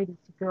opportunity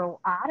to grow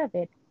out of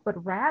it.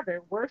 But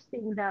rather, we're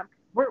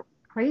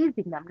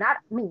praising them, not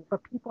me,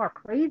 but people are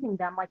praising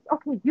them like,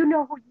 okay, you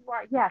know who you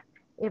are. Yes,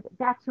 if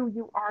that's who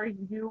you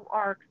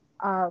are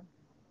uh,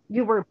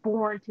 you were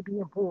born to be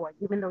a boy,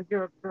 even though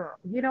you're a girl.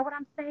 You know what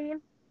I'm saying?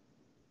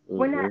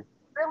 We're not Hmm.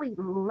 really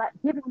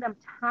giving them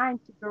time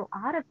to grow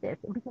out of this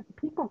because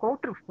people go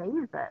through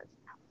phases.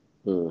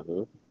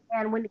 Hmm.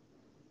 And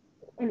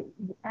and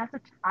as a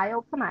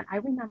child, come on, I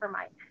remember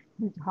my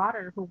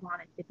daughter who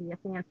wanted to be a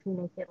fancy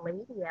naked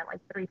lady at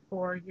like 3,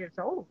 4 years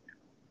old.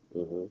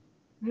 Hmm.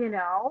 And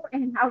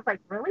I was like,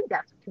 really?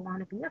 That's what you want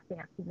to be, a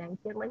fancy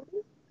naked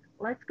lady?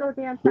 Let's go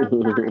dance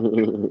outside.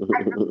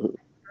 I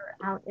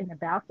out in the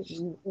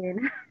balcony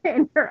in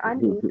in her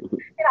undies.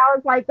 And I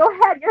was like, go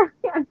ahead, you're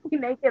a fancy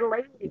naked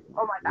lady.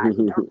 Oh my gosh,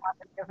 I never want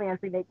to be a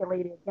fancy naked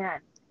lady again.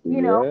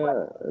 But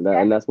Yeah, and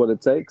that's that's what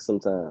it takes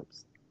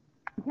sometimes.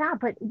 yeah,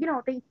 but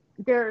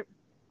they're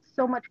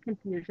so much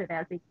confusion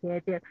as a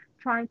kid. They're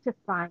trying to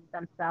find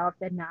themselves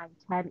at 9,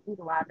 10,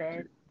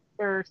 11.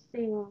 They're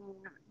seeing,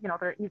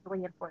 they're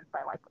easily influenced by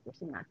like what they're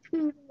seeing on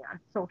TV, on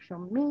social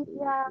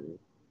media, Mhm.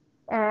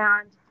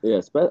 and Yeah,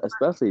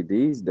 especially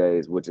these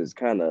days, which is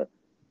kind of,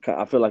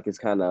 I feel like it's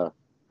kind of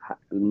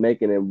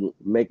making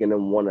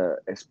them want to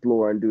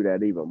explore and do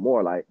that even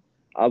more. Like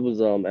I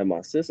was at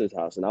my sister's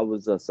house, and I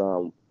was just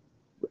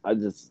I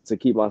just to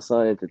keep my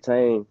son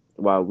entertained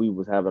while we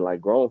was having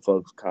like grown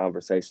folks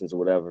conversations or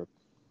whatever.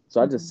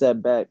 So I just mhm.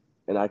 sat back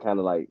and I kind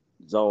of like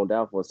zoned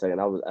out for a second.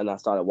 I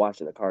started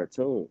watching a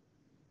cartoon,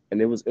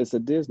 and it's a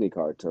Disney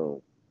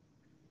cartoon,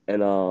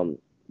 and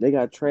they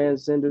got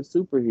transgender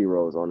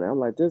superheroes on there. I'm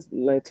like, this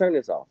like turn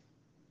this off.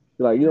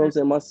 Like, you know what I'm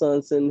saying? My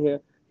son's sitting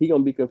here, he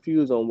gonna be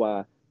confused on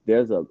why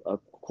there's a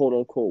quote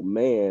unquote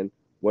man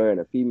wearing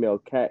a female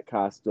cat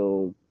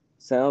costume,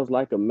 sounds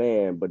like a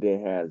man, but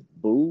then has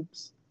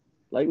boobs.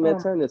 Like, man, Oh,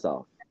 turn this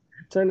off.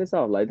 Turn this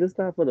off. Like, this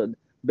not for the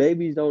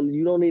babies. Don't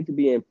you don't need to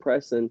be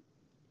impressing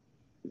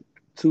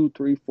 2,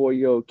 3, 4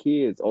 year old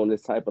kids on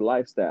this type of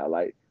lifestyle.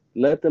 Like,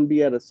 let them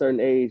be at a certain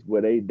age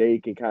where they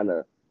can kind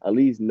of at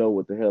least know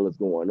what the hell is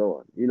going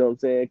on. You know what I'm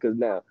saying? Because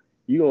now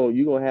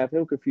you gonna have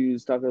him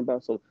confused talking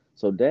about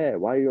so dad,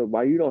 why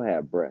you don't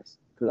have breasts?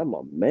 Because I'm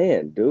a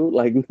man, dude.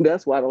 Like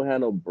that's why I don't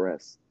have no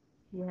breasts.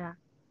 yeah,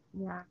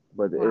 yeah.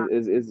 But Wow.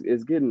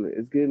 it's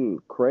getting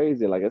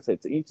crazy. Like I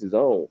said, to each his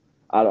own.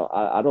 I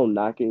don't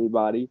knock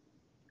anybody.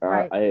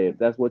 Right, Hey, if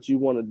that's what you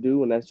want to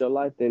do and that's your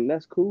life, then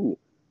that's cool.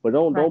 But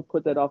don't right. don't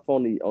put that off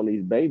on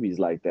these babies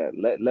like that.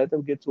 Let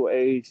them get to an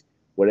age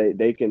where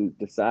they can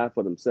decide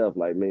for themselves.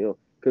 Like man,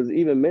 because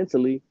even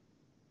mentally,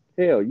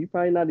 hell, you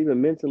probably not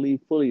even mentally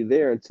fully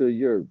there until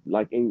you're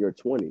like in your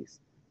 20s.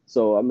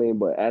 So I mean,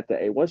 but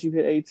once you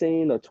hit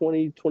 18 or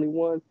 20,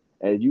 21,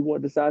 and you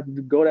want to decide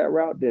to go that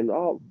route, then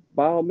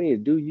by all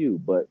means do you.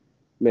 But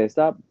man,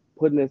 stop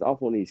putting this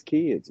off on these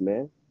kids,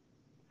 man.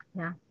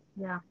 Yeah,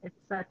 yeah. It's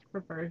such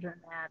perversion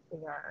that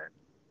they are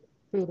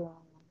feeding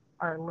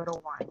our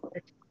little ones,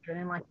 the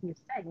children. And like you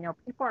said,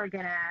 people are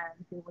gonna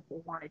do what they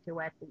want to do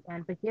at the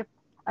end, but give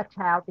a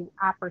child the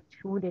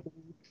opportunity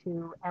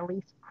to at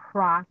least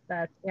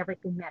process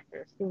everything that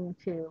they're seeing,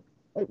 to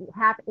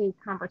have a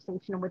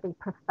conversation with a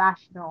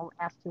professional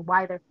as to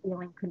why they're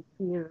feeling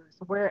confused,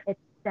 where it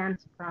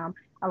stems from.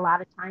 A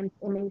lot of times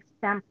it may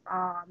stem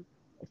from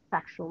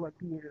sexual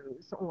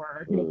abuse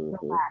or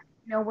neglect. Hmm.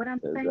 You know what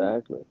I'm saying?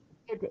 Exactly.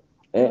 It,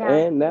 And, and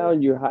and now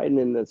you're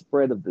heightening the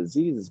spread of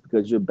diseases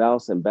because you're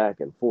bouncing back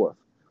and forth.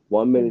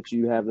 One minute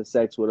you having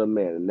sex with a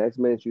man, the next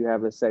minute you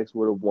having sex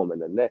with a woman,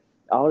 the next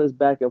all this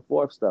back and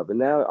forth stuff, and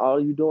now all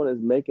you doing is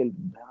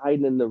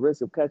heightening the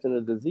risk of catching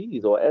a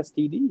disease or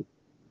STD.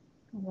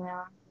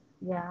 Yeah,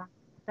 yeah,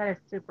 that is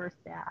super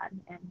sad.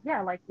 And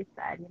yeah, like you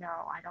said,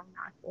 I don't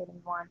knock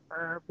anyone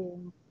for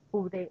being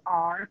who they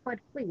are, but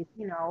please,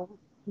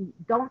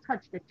 don't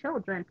touch the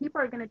children.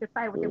 People are going to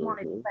decide what they want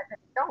to do Hmm. as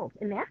adults,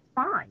 and that's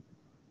fine,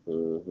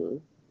 Hmm.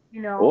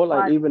 Or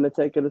like but even to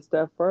take it a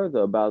step further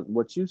about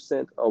what you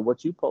sent or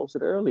what you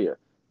posted earlier,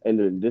 and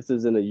then this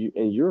is in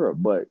Europe,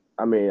 but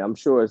I mean I'm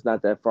sure it's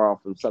not that far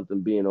from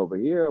something being over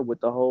here with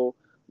the whole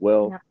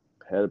well, yeah,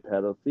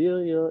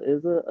 pedophilia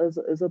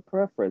is a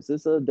preference.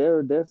 There's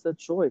a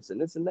choice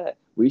and this and that.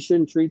 We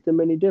shouldn't treat them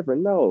any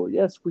different. No,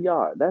 yes we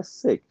are. That's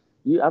sick.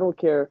 I don't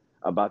care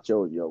about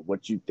your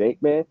what you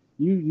think, man.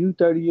 You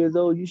 30 years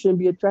old. You shouldn't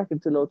be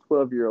attracted to no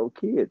 12-year-old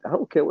kid. I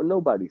don't care what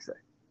nobody say.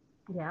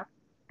 yeah,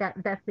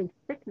 that's a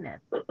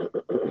sickness.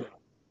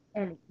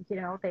 And,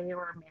 they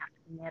were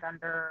masking it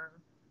under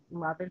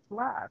love is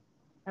love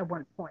at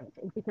one point.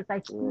 And because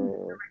I seen this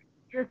Mm-hmm.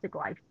 years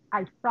ago,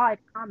 I saw it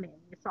coming.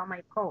 You saw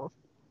my post.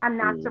 I'm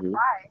not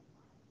surprised.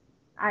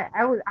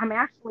 I'm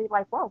actually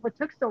like, whoa, what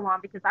took so long?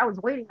 Because I was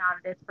waiting on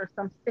this for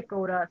some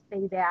sicko to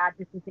say that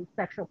this is a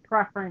sexual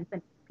preference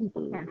and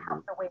people can't Mm-hmm.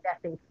 help the way that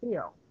they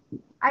feel.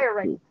 I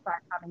already saw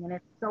it coming, and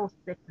it's so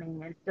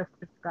sickening and it's just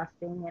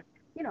disgusting.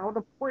 And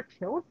the poor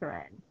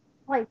children,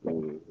 like,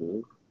 Mm-hmm.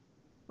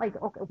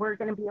 okay, we're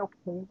gonna be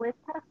okay with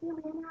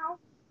pedophilia now.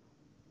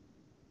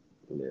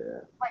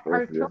 Yeah, Like this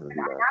our this children is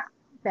are nuts. not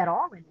safe at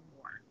all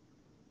anymore.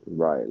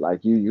 Right, like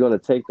you're gonna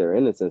take their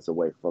innocence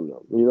away from them.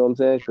 You know what I'm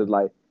saying? Because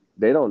like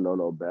they don't know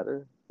no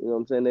better. You know what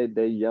I'm saying?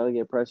 They young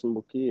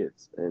impressionable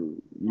kids,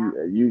 and Yeah,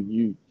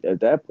 you at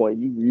that point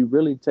you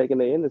really taking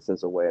their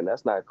innocence away, and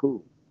that's not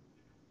cool.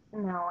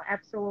 no,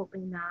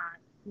 absolutely not.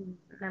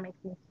 That makes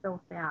me so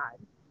sad.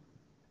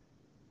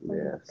 So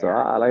Yeah. So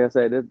sad. like I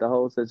said, the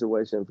whole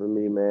situation for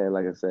me, man.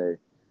 Like I say,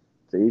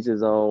 to each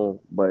his own.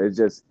 But it's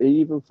just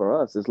even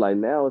for us, it's like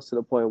now it's to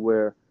the point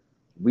where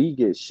we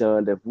get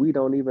shunned if we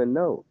don't even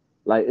know.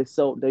 Like it's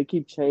so they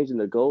keep changing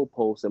the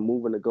goalposts and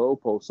moving the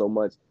goalposts so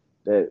much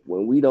that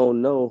when we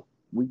don't know,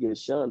 we get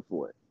shunned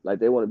for it. Like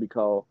they want to be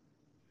called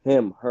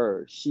him,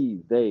 her,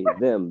 she, they,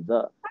 them,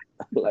 the.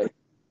 Like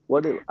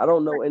I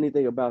don't know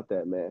anything about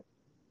that, man.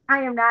 I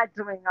am not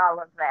doing all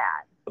of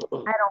that.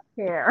 I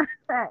don't care.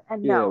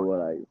 And Yeah, no, well,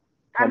 like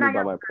call I'm me not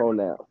by gonna. my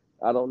pronoun.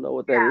 I don't know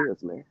what that Yeah,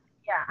 is, man.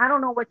 yeah. I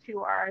don't know what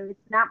you are. It's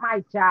not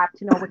my job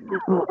to know what you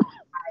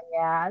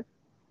as.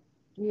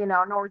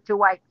 nor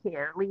do I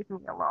care. Leave me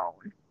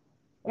alone.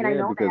 And I Yeah,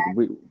 know because that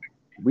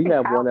we it's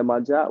have one out. at my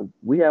job.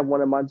 We have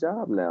one at my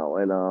job now,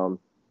 and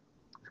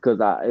because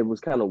I it was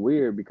kind of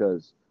weird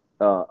because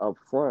up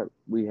front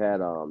we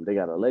had they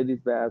got a ladies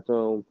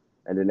bathroom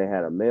and then they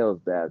had a male's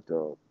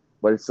bathroom,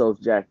 but it's so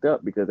jacked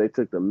up because they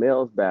took the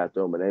male's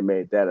bathroom and they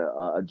made that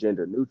a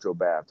gender neutral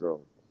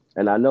bathroom,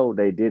 and I know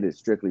they did it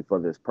strictly for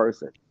this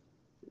person,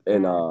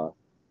 and Mm,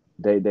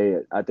 they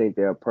I think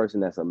they're a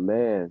person that's a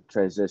man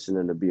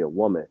transitioning to be a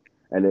woman,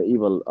 and then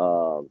even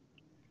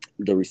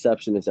the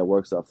receptionist that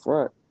works up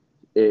front,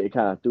 it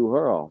kind of threw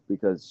her off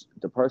because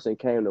the person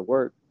came to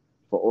work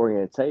for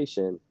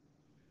orientation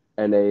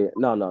and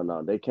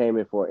they came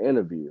in for an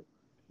interview,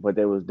 but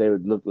they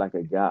would look like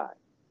a guy.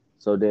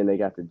 So then they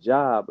got the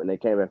job and they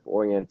came in for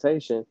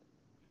orientation,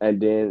 and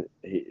then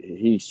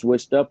he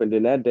switched up, and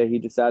then that day he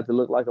decided to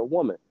look like a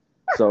woman.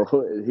 So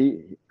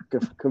he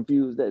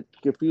confused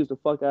the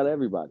fuck out of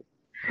everybody.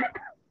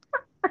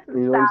 You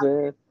know what I'm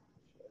stop.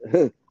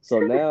 saying? So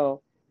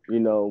now,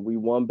 we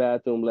one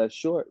bathroom less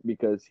short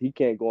because he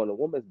can't go in the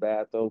woman's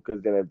bathroom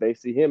because then if they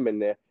see him in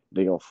there,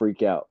 they gonna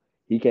freak out.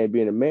 He can't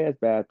be in the man's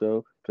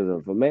bathroom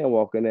because if a man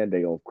walk in there,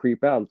 they gonna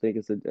creep out and think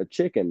it's a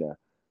chick in there.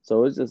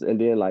 So it's just, and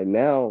then like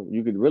now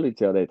you could really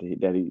tell that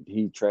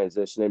he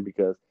transitioning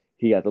because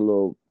he got the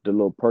little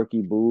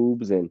perky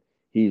boobs and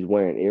he's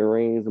wearing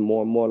earrings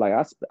more and more. Like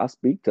I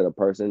speak to the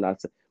person,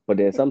 but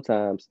then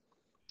sometimes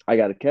I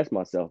got to catch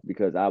myself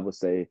because I would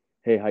say,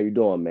 "Hey, how you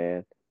doing,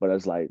 man?" But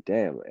it's like,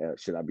 damn,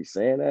 should I be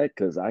saying that?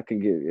 Because I can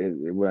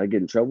get, when I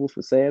get in trouble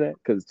for saying that.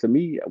 Because to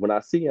me, when I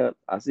see a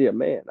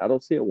man. I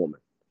don't see a woman.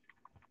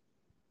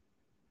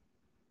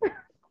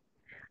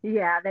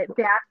 Yeah,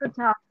 that's a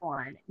tough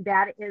one.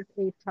 That is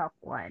a tough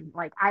one.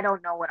 Like I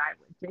don't know what I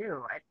would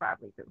do. I'd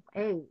probably do,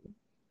 hey,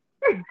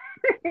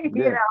 you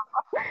Yeah,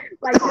 know,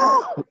 like just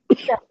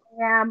the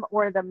am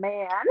or the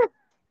man.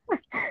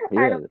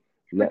 I yeah, don't.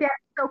 But no, that's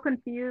so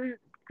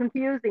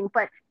confusing.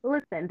 But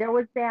listen, there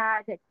was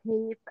that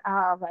case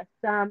of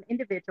some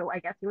individual. I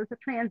guess he was a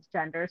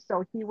transgender.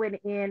 So he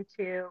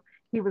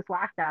was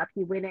locked up.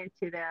 He went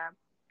into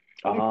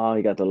oh,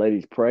 he got the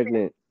ladies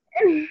pregnant.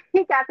 and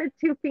he got the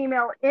two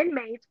female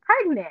inmates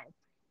pregnant.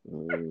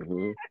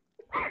 Hmm.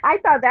 I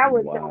thought that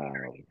was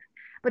Wow,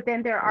 But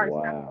then there are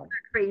some wow.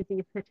 other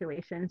crazy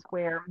situations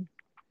where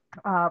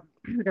um,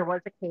 there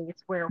was a case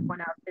where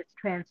one of this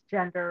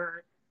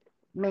transgender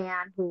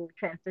man who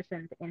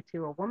transitioned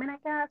into a woman, I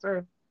guess,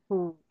 or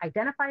who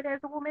identified as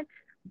a woman,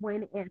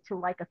 went into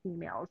like a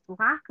female's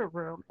locker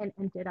room and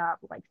ended up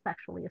like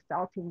sexually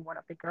assaulting one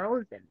of the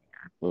girls in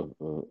there.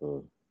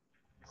 Mm-mm-mm.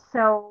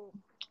 So,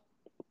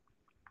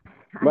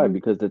 I Right, mean,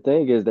 because the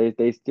thing is,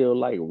 they still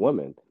like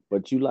women,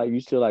 but you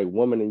still like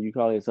woman, and you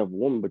call yourself a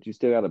woman, but you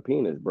still got a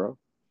penis, bro.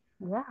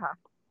 yeah,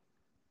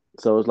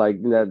 So it's like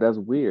that's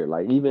weird.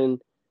 Like even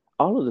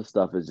all of this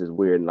stuff is just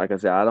weird. And like I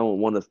said, I don't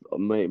want to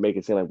make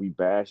it seem like we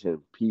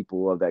bashing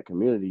people of that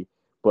community,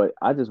 but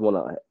I just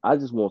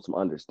want some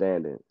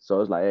understanding.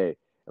 So it's like, hey,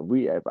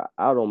 if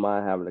I don't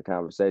mind having a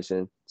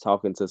conversation,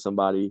 talking to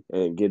somebody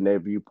and getting their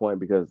viewpoint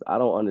because I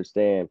don't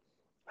understand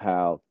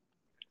how,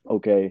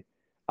 okay,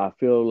 I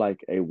feel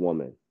like a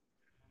woman.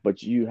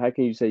 But how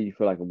can you say you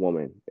feel like a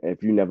woman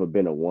if you never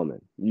been a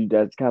woman?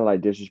 That's kind of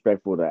like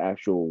disrespectful to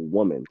actual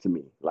woman to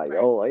me. Like, right,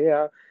 oh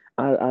yeah,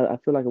 I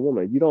feel like a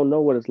woman. You don't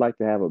know what it's like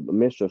to have a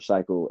menstrual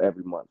cycle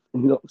every month.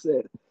 You know what I'm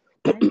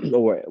right, saying?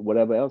 Or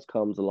whatever else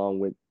comes along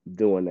with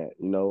doing that.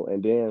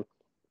 And then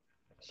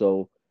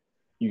so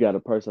you got a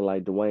person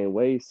like Dwayne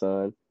Wade's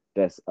son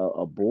that's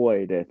a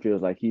boy that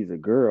feels like he's a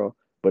girl,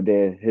 but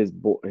then his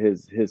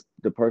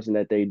the person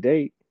that they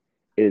date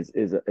is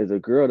a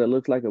girl that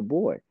looks like a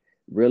boy.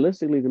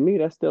 Realistically, to me,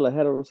 that's still a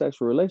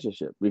heterosexual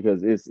relationship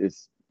because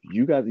it's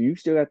you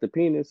still got the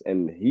penis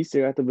and he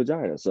still got the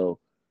vagina. So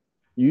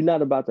you're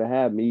not about to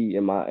have me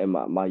and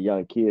my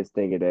young kids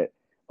thinking that,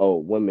 oh,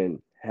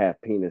 women have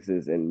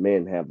penises and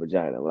men have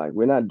vagina. Like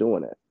we're not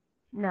doing that.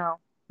 no,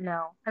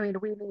 no. I mean,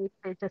 we need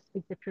to just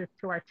speak the truth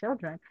to our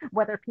children,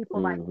 whether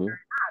people like it Hmm. or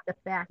not.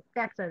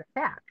 Facts are the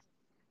facts.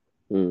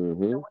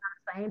 You know Hmm. what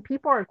I'm saying?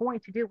 People are going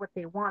to do what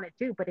they want to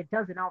do, but it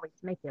doesn't always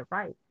make it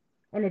right.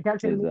 And it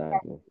doesn't mean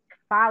that Exactly. we should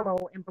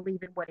follow and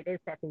believe in what it is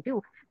that they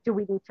do. Do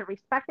we need to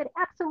respect it?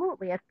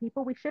 Absolutely. As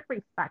people, we should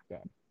respect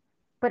it.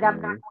 But I'm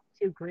not Hmm. going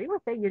to agree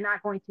with it. You're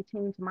not going to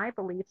change my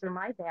beliefs or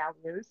my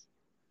values.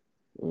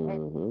 And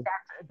Hmm.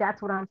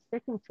 that's what I'm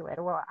sticking to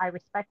it. Well, I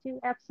respect you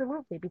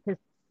absolutely because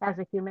as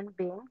a human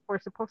being, we're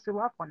supposed to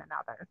love one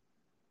another.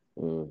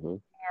 Hmm.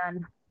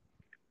 And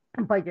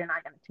but you're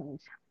not going to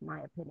change my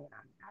opinion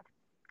on that.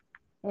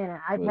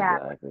 And I've had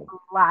like Exactly.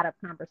 a lot of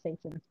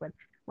conversations with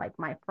like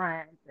my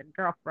friends and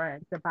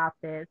girlfriends about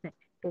this, and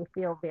they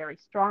feel very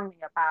strongly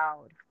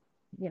about,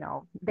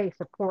 they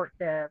support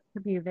the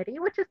community,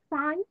 which is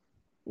fine.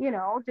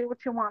 Do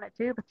what you want to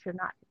do, but you're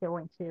not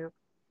going to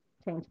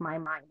change my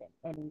mind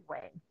in any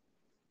way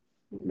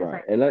because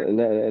I Right,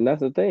 and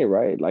that's the thing,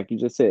 right? Like you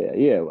just said,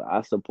 yeah,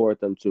 I support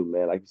them too,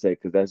 man. Like you said,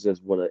 because that's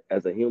just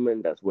as a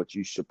human, that's what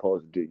you're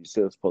supposed to do. You're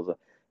still supposed to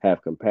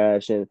have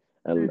compassion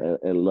mm,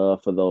 and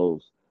love for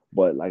those.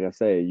 But like I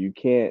said, you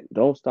can't.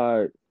 Don't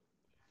start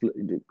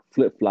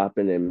flip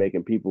flopping and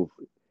making people.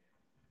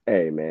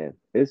 Hey man,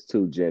 it's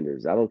two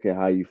genders. I don't care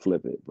how you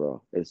flip it,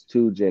 bro. It's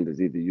two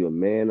genders. Either you're a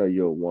man or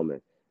you're a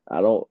woman.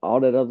 I don't all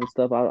that other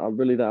stuff. I'm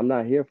really I'm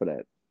not here for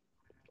that.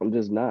 I'm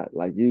just not.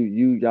 Like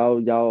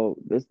y'all.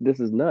 This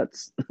is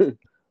nuts.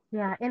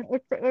 Yeah, and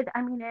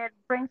I mean, it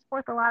brings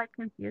forth a lot of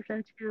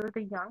confusion to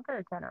the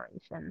younger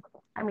generation.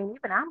 I mean,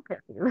 even I'm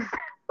confused.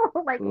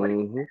 Like, what do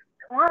hmm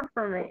you want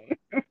from me?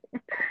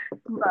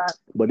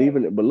 But hey,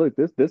 but look,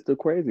 this the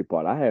crazy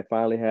part. I had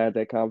finally had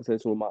that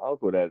conversation with my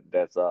uncle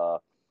that's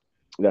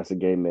a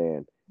gay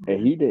man, and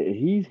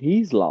mhm.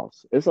 he's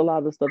lost. It's a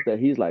lot of stuff that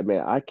he's like,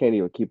 man, I can't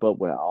even keep up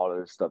with all of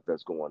this stuff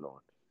that's going on.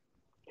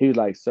 He was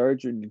like,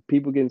 surgery,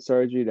 people getting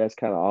surgery, that's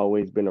kind of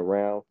always been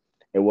around.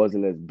 It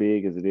wasn't as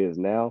big as it is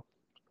now,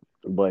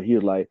 but he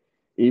was like,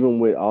 even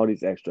with all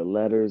these extra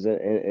letters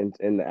and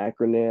the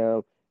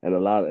acronym and a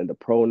lot of the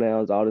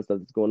pronouns, all this stuff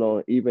that's going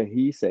on, even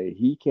he say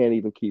he can't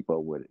even keep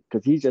up with it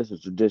because he's just a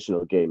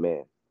traditional gay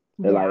man.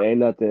 And Yeah, like, ain't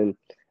nothing,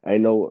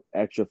 ain't no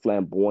extra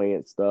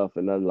flamboyant stuff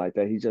and nothing like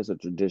that. He's just a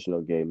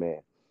traditional gay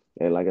man.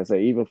 And like I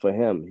said, even for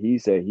him, he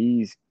said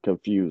he's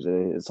confused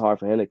and it's hard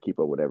for him to keep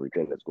up with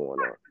everything that's going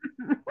on.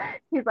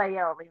 he's like,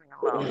 yo, leave me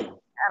alone.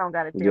 I don't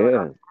got to deal with Yeah,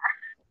 all.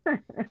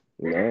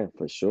 yeah,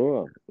 for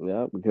sure.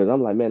 Yeah, because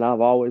I'm like, man,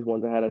 I've always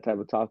wanted to have that type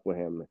of talk with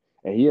him,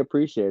 and he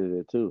appreciated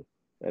it too.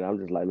 And I'm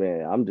just like,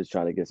 man, I'm just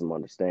trying to get some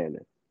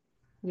understanding.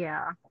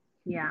 Yeah,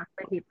 yeah,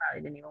 but he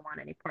probably didn't even want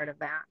any part of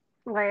that.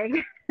 Like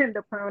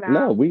the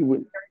No, pronouns, we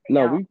would, everything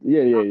no, else.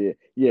 we,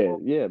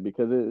 yeah,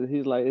 because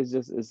he's like,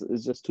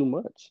 it's just too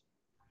much.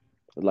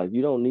 Like,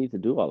 you don't need to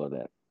do all of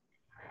that.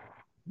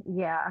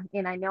 Yeah,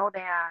 and I know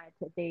that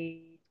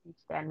they teach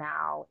that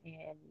now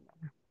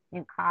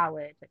in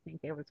college. I think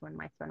it was when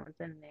my son was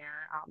in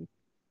there.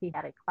 He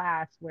had a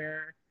class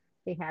where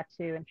they had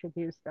to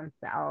introduce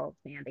themselves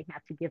and they had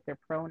to give their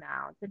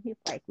pronouns. And he's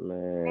like,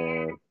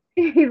 Man,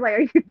 he's like,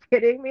 are you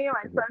kidding me?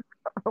 My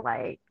son's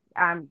like,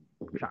 I'm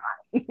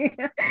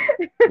trying.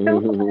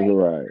 Like,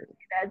 right.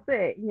 that's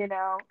it, you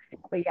know.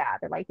 But yeah,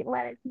 they're like,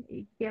 let us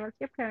give us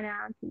your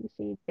pronouns, he,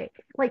 she, they.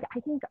 Like I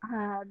think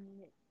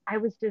I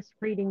was just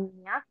reading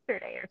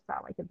yesterday or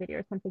saw like a video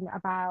or something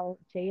about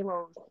J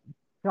Lo's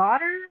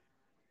daughter,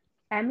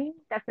 Emmy.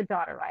 That's a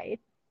daughter, right?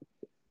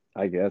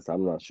 I guess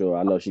I'm not sure.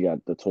 I know she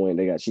got the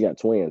twin. She got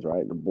twins,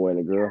 right? The boy and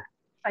the girl.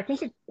 I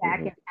think it's Jack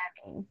hmm and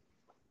Emmy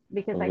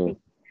because I hmm think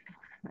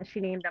she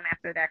named them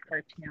after that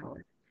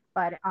cartoon.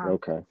 But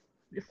Okay.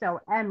 so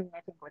Emmy,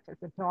 I think, which is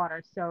a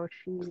daughter, so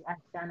she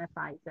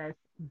identifies as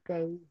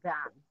they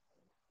them.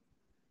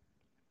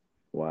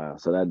 Wow.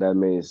 So that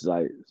means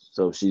like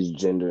so she's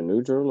gender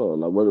neutral or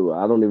like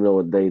I don't even know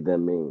what they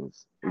them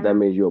means. I That don't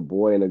means you're a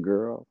boy and a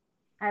girl.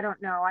 I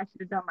don't know. I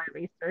should have done my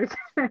research.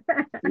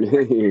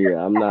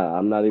 Yeah, I'm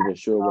not even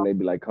sure when they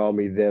be like call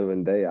me them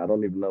and they. I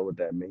don't even know what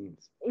that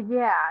means.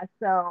 Yeah,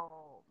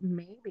 so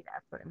maybe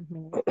that's what it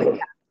means. But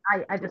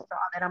yeah, I just saw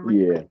that. I'm like,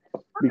 wait, Yeah.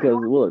 what in the Because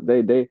world? look,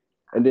 they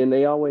and then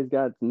they always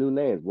got new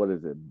names. What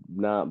is it?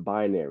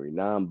 Non-binary,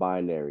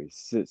 non-binary,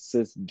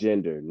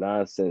 cisgender,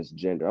 nonsense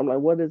gender. I'm like,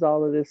 what is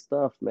all of this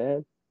stuff,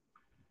 man?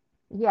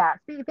 Yeah,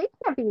 see, they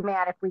can't be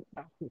mad if we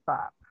can't keep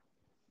up.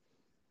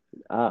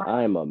 Right?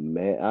 I am a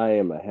man. I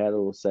am a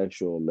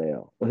heterosexual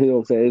male. You know what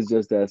I'm saying? It's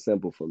just that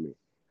simple for me.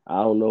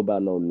 I don't know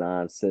about no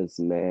nonsense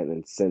man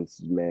and sense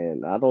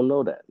man. I don't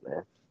know that,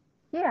 man.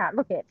 Yeah,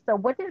 look at so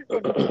what does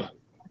it mean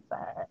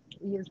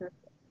uses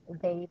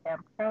they them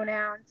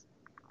pronouns?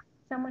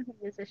 Someone who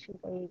uses she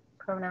they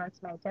pronouns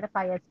may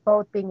identify as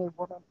both being a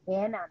woman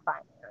and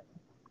non-binary,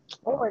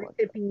 Oh or it my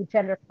could be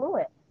gender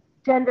fluid,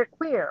 gender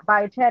queer,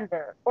 by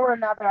gender, or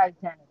another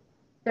identity.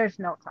 There's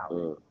no God.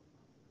 telling.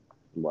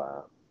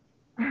 Wow.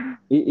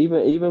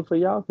 Even for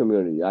y'all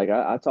community, like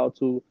I talked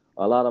to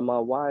a lot of my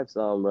wife's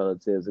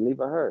relatives and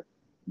even her.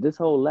 This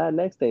whole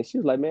Latinx thing, she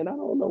was like, "Man, I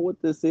don't know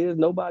what this is.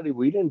 Nobody,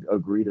 we didn't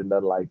agree to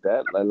nothing like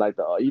that." And like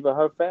even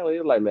her family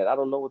was like, "Man, I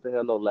don't know what the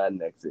hell no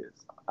Latinx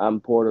is. I'm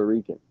Puerto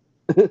Rican."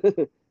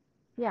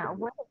 Yeah,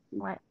 what is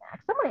Latinx?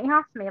 Somebody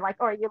asked me, like,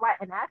 oh, are you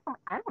Latinx? I'm like,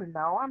 I don't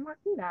know. I'm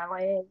Latina,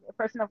 like a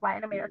person of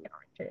Latin American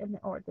origin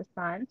or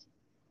descent,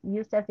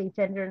 used as a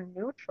gender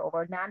neutral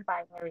or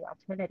non-binary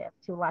alternative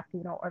to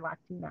Latino or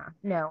Latina.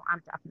 No,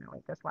 I'm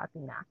definitely just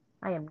Latina.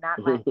 I am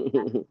not Latin.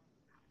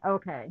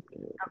 Okay.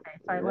 Okay.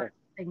 So I Yeah. learned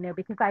something new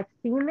because I've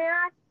seen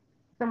that.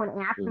 Someone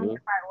asked me hmm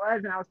if I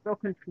was, and I was so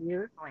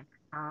confused. I'm like,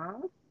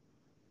 huh?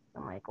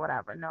 I'm like,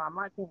 whatever. No, I'm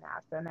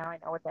Latina. So now I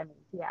know what that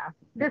means. Yeah.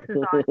 This is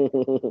all,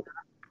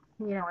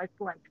 it's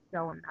like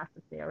so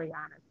unnecessary,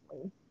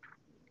 honestly.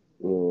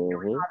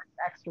 hmm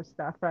Extra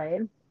stuff,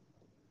 right?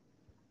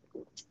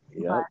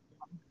 But Yep.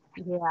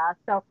 yeah,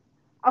 so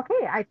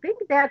okay, I think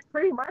that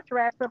pretty much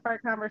wraps up our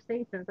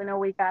conversations. I know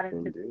we got into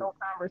this Indeed. whole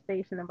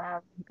conversation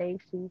about they,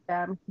 she,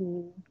 them,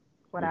 he,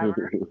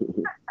 whatever.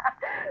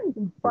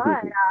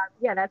 But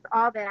yeah, that's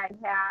all that I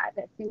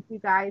had. Thank you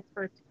guys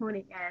for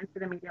tuning in to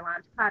the Media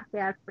Launch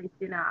podcast. Please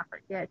do not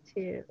forget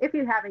to, if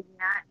you haven't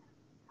yet,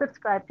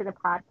 subscribe to the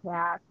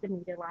podcast, The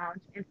Media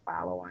Lounge, and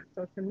follow on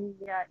social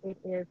media. It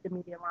is The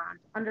Media Lounge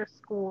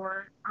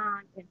underscore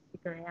on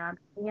Instagram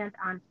and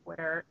on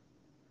Twitter.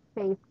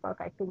 Facebook,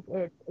 I think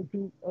it's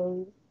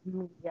DA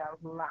Media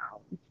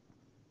Lounge.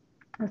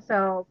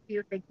 So,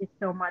 you thank you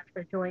so much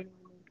for joining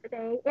me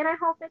today, and I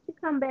hope that you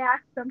come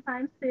back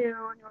sometime soon.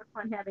 It was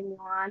fun having you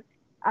on.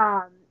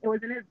 It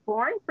wasn't as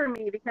boring for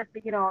me because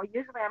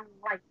usually I'm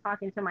like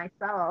talking to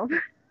myself,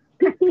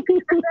 or at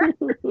least it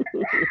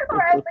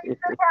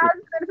has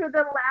been for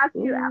the last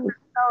few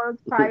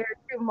episodes prior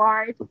to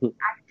March. I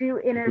do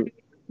interview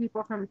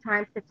people from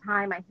time to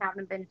time. I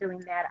haven't been doing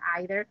that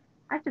either.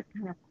 I've just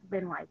kind of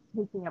been like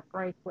taking a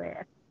break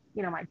with,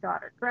 my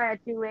daughter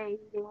graduating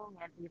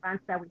and the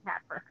events that we had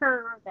for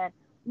her, then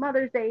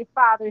Mother's Day,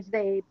 Father's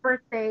Day,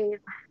 birthdays.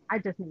 I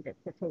just needed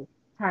to take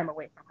time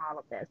away from all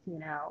of this.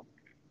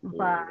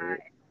 But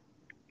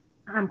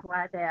I'm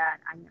glad that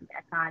I am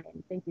back on,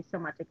 and thank you so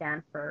much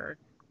again for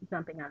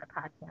jumping on the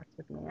podcast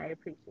with me. I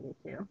appreciate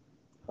you.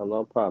 Oh,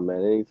 no problem,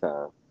 man.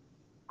 Anytime.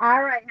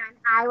 All right, hon.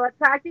 I will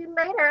talk to you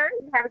later.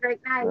 You have a great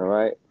All night.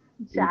 right.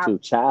 You Ciao. too.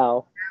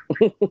 Ciao.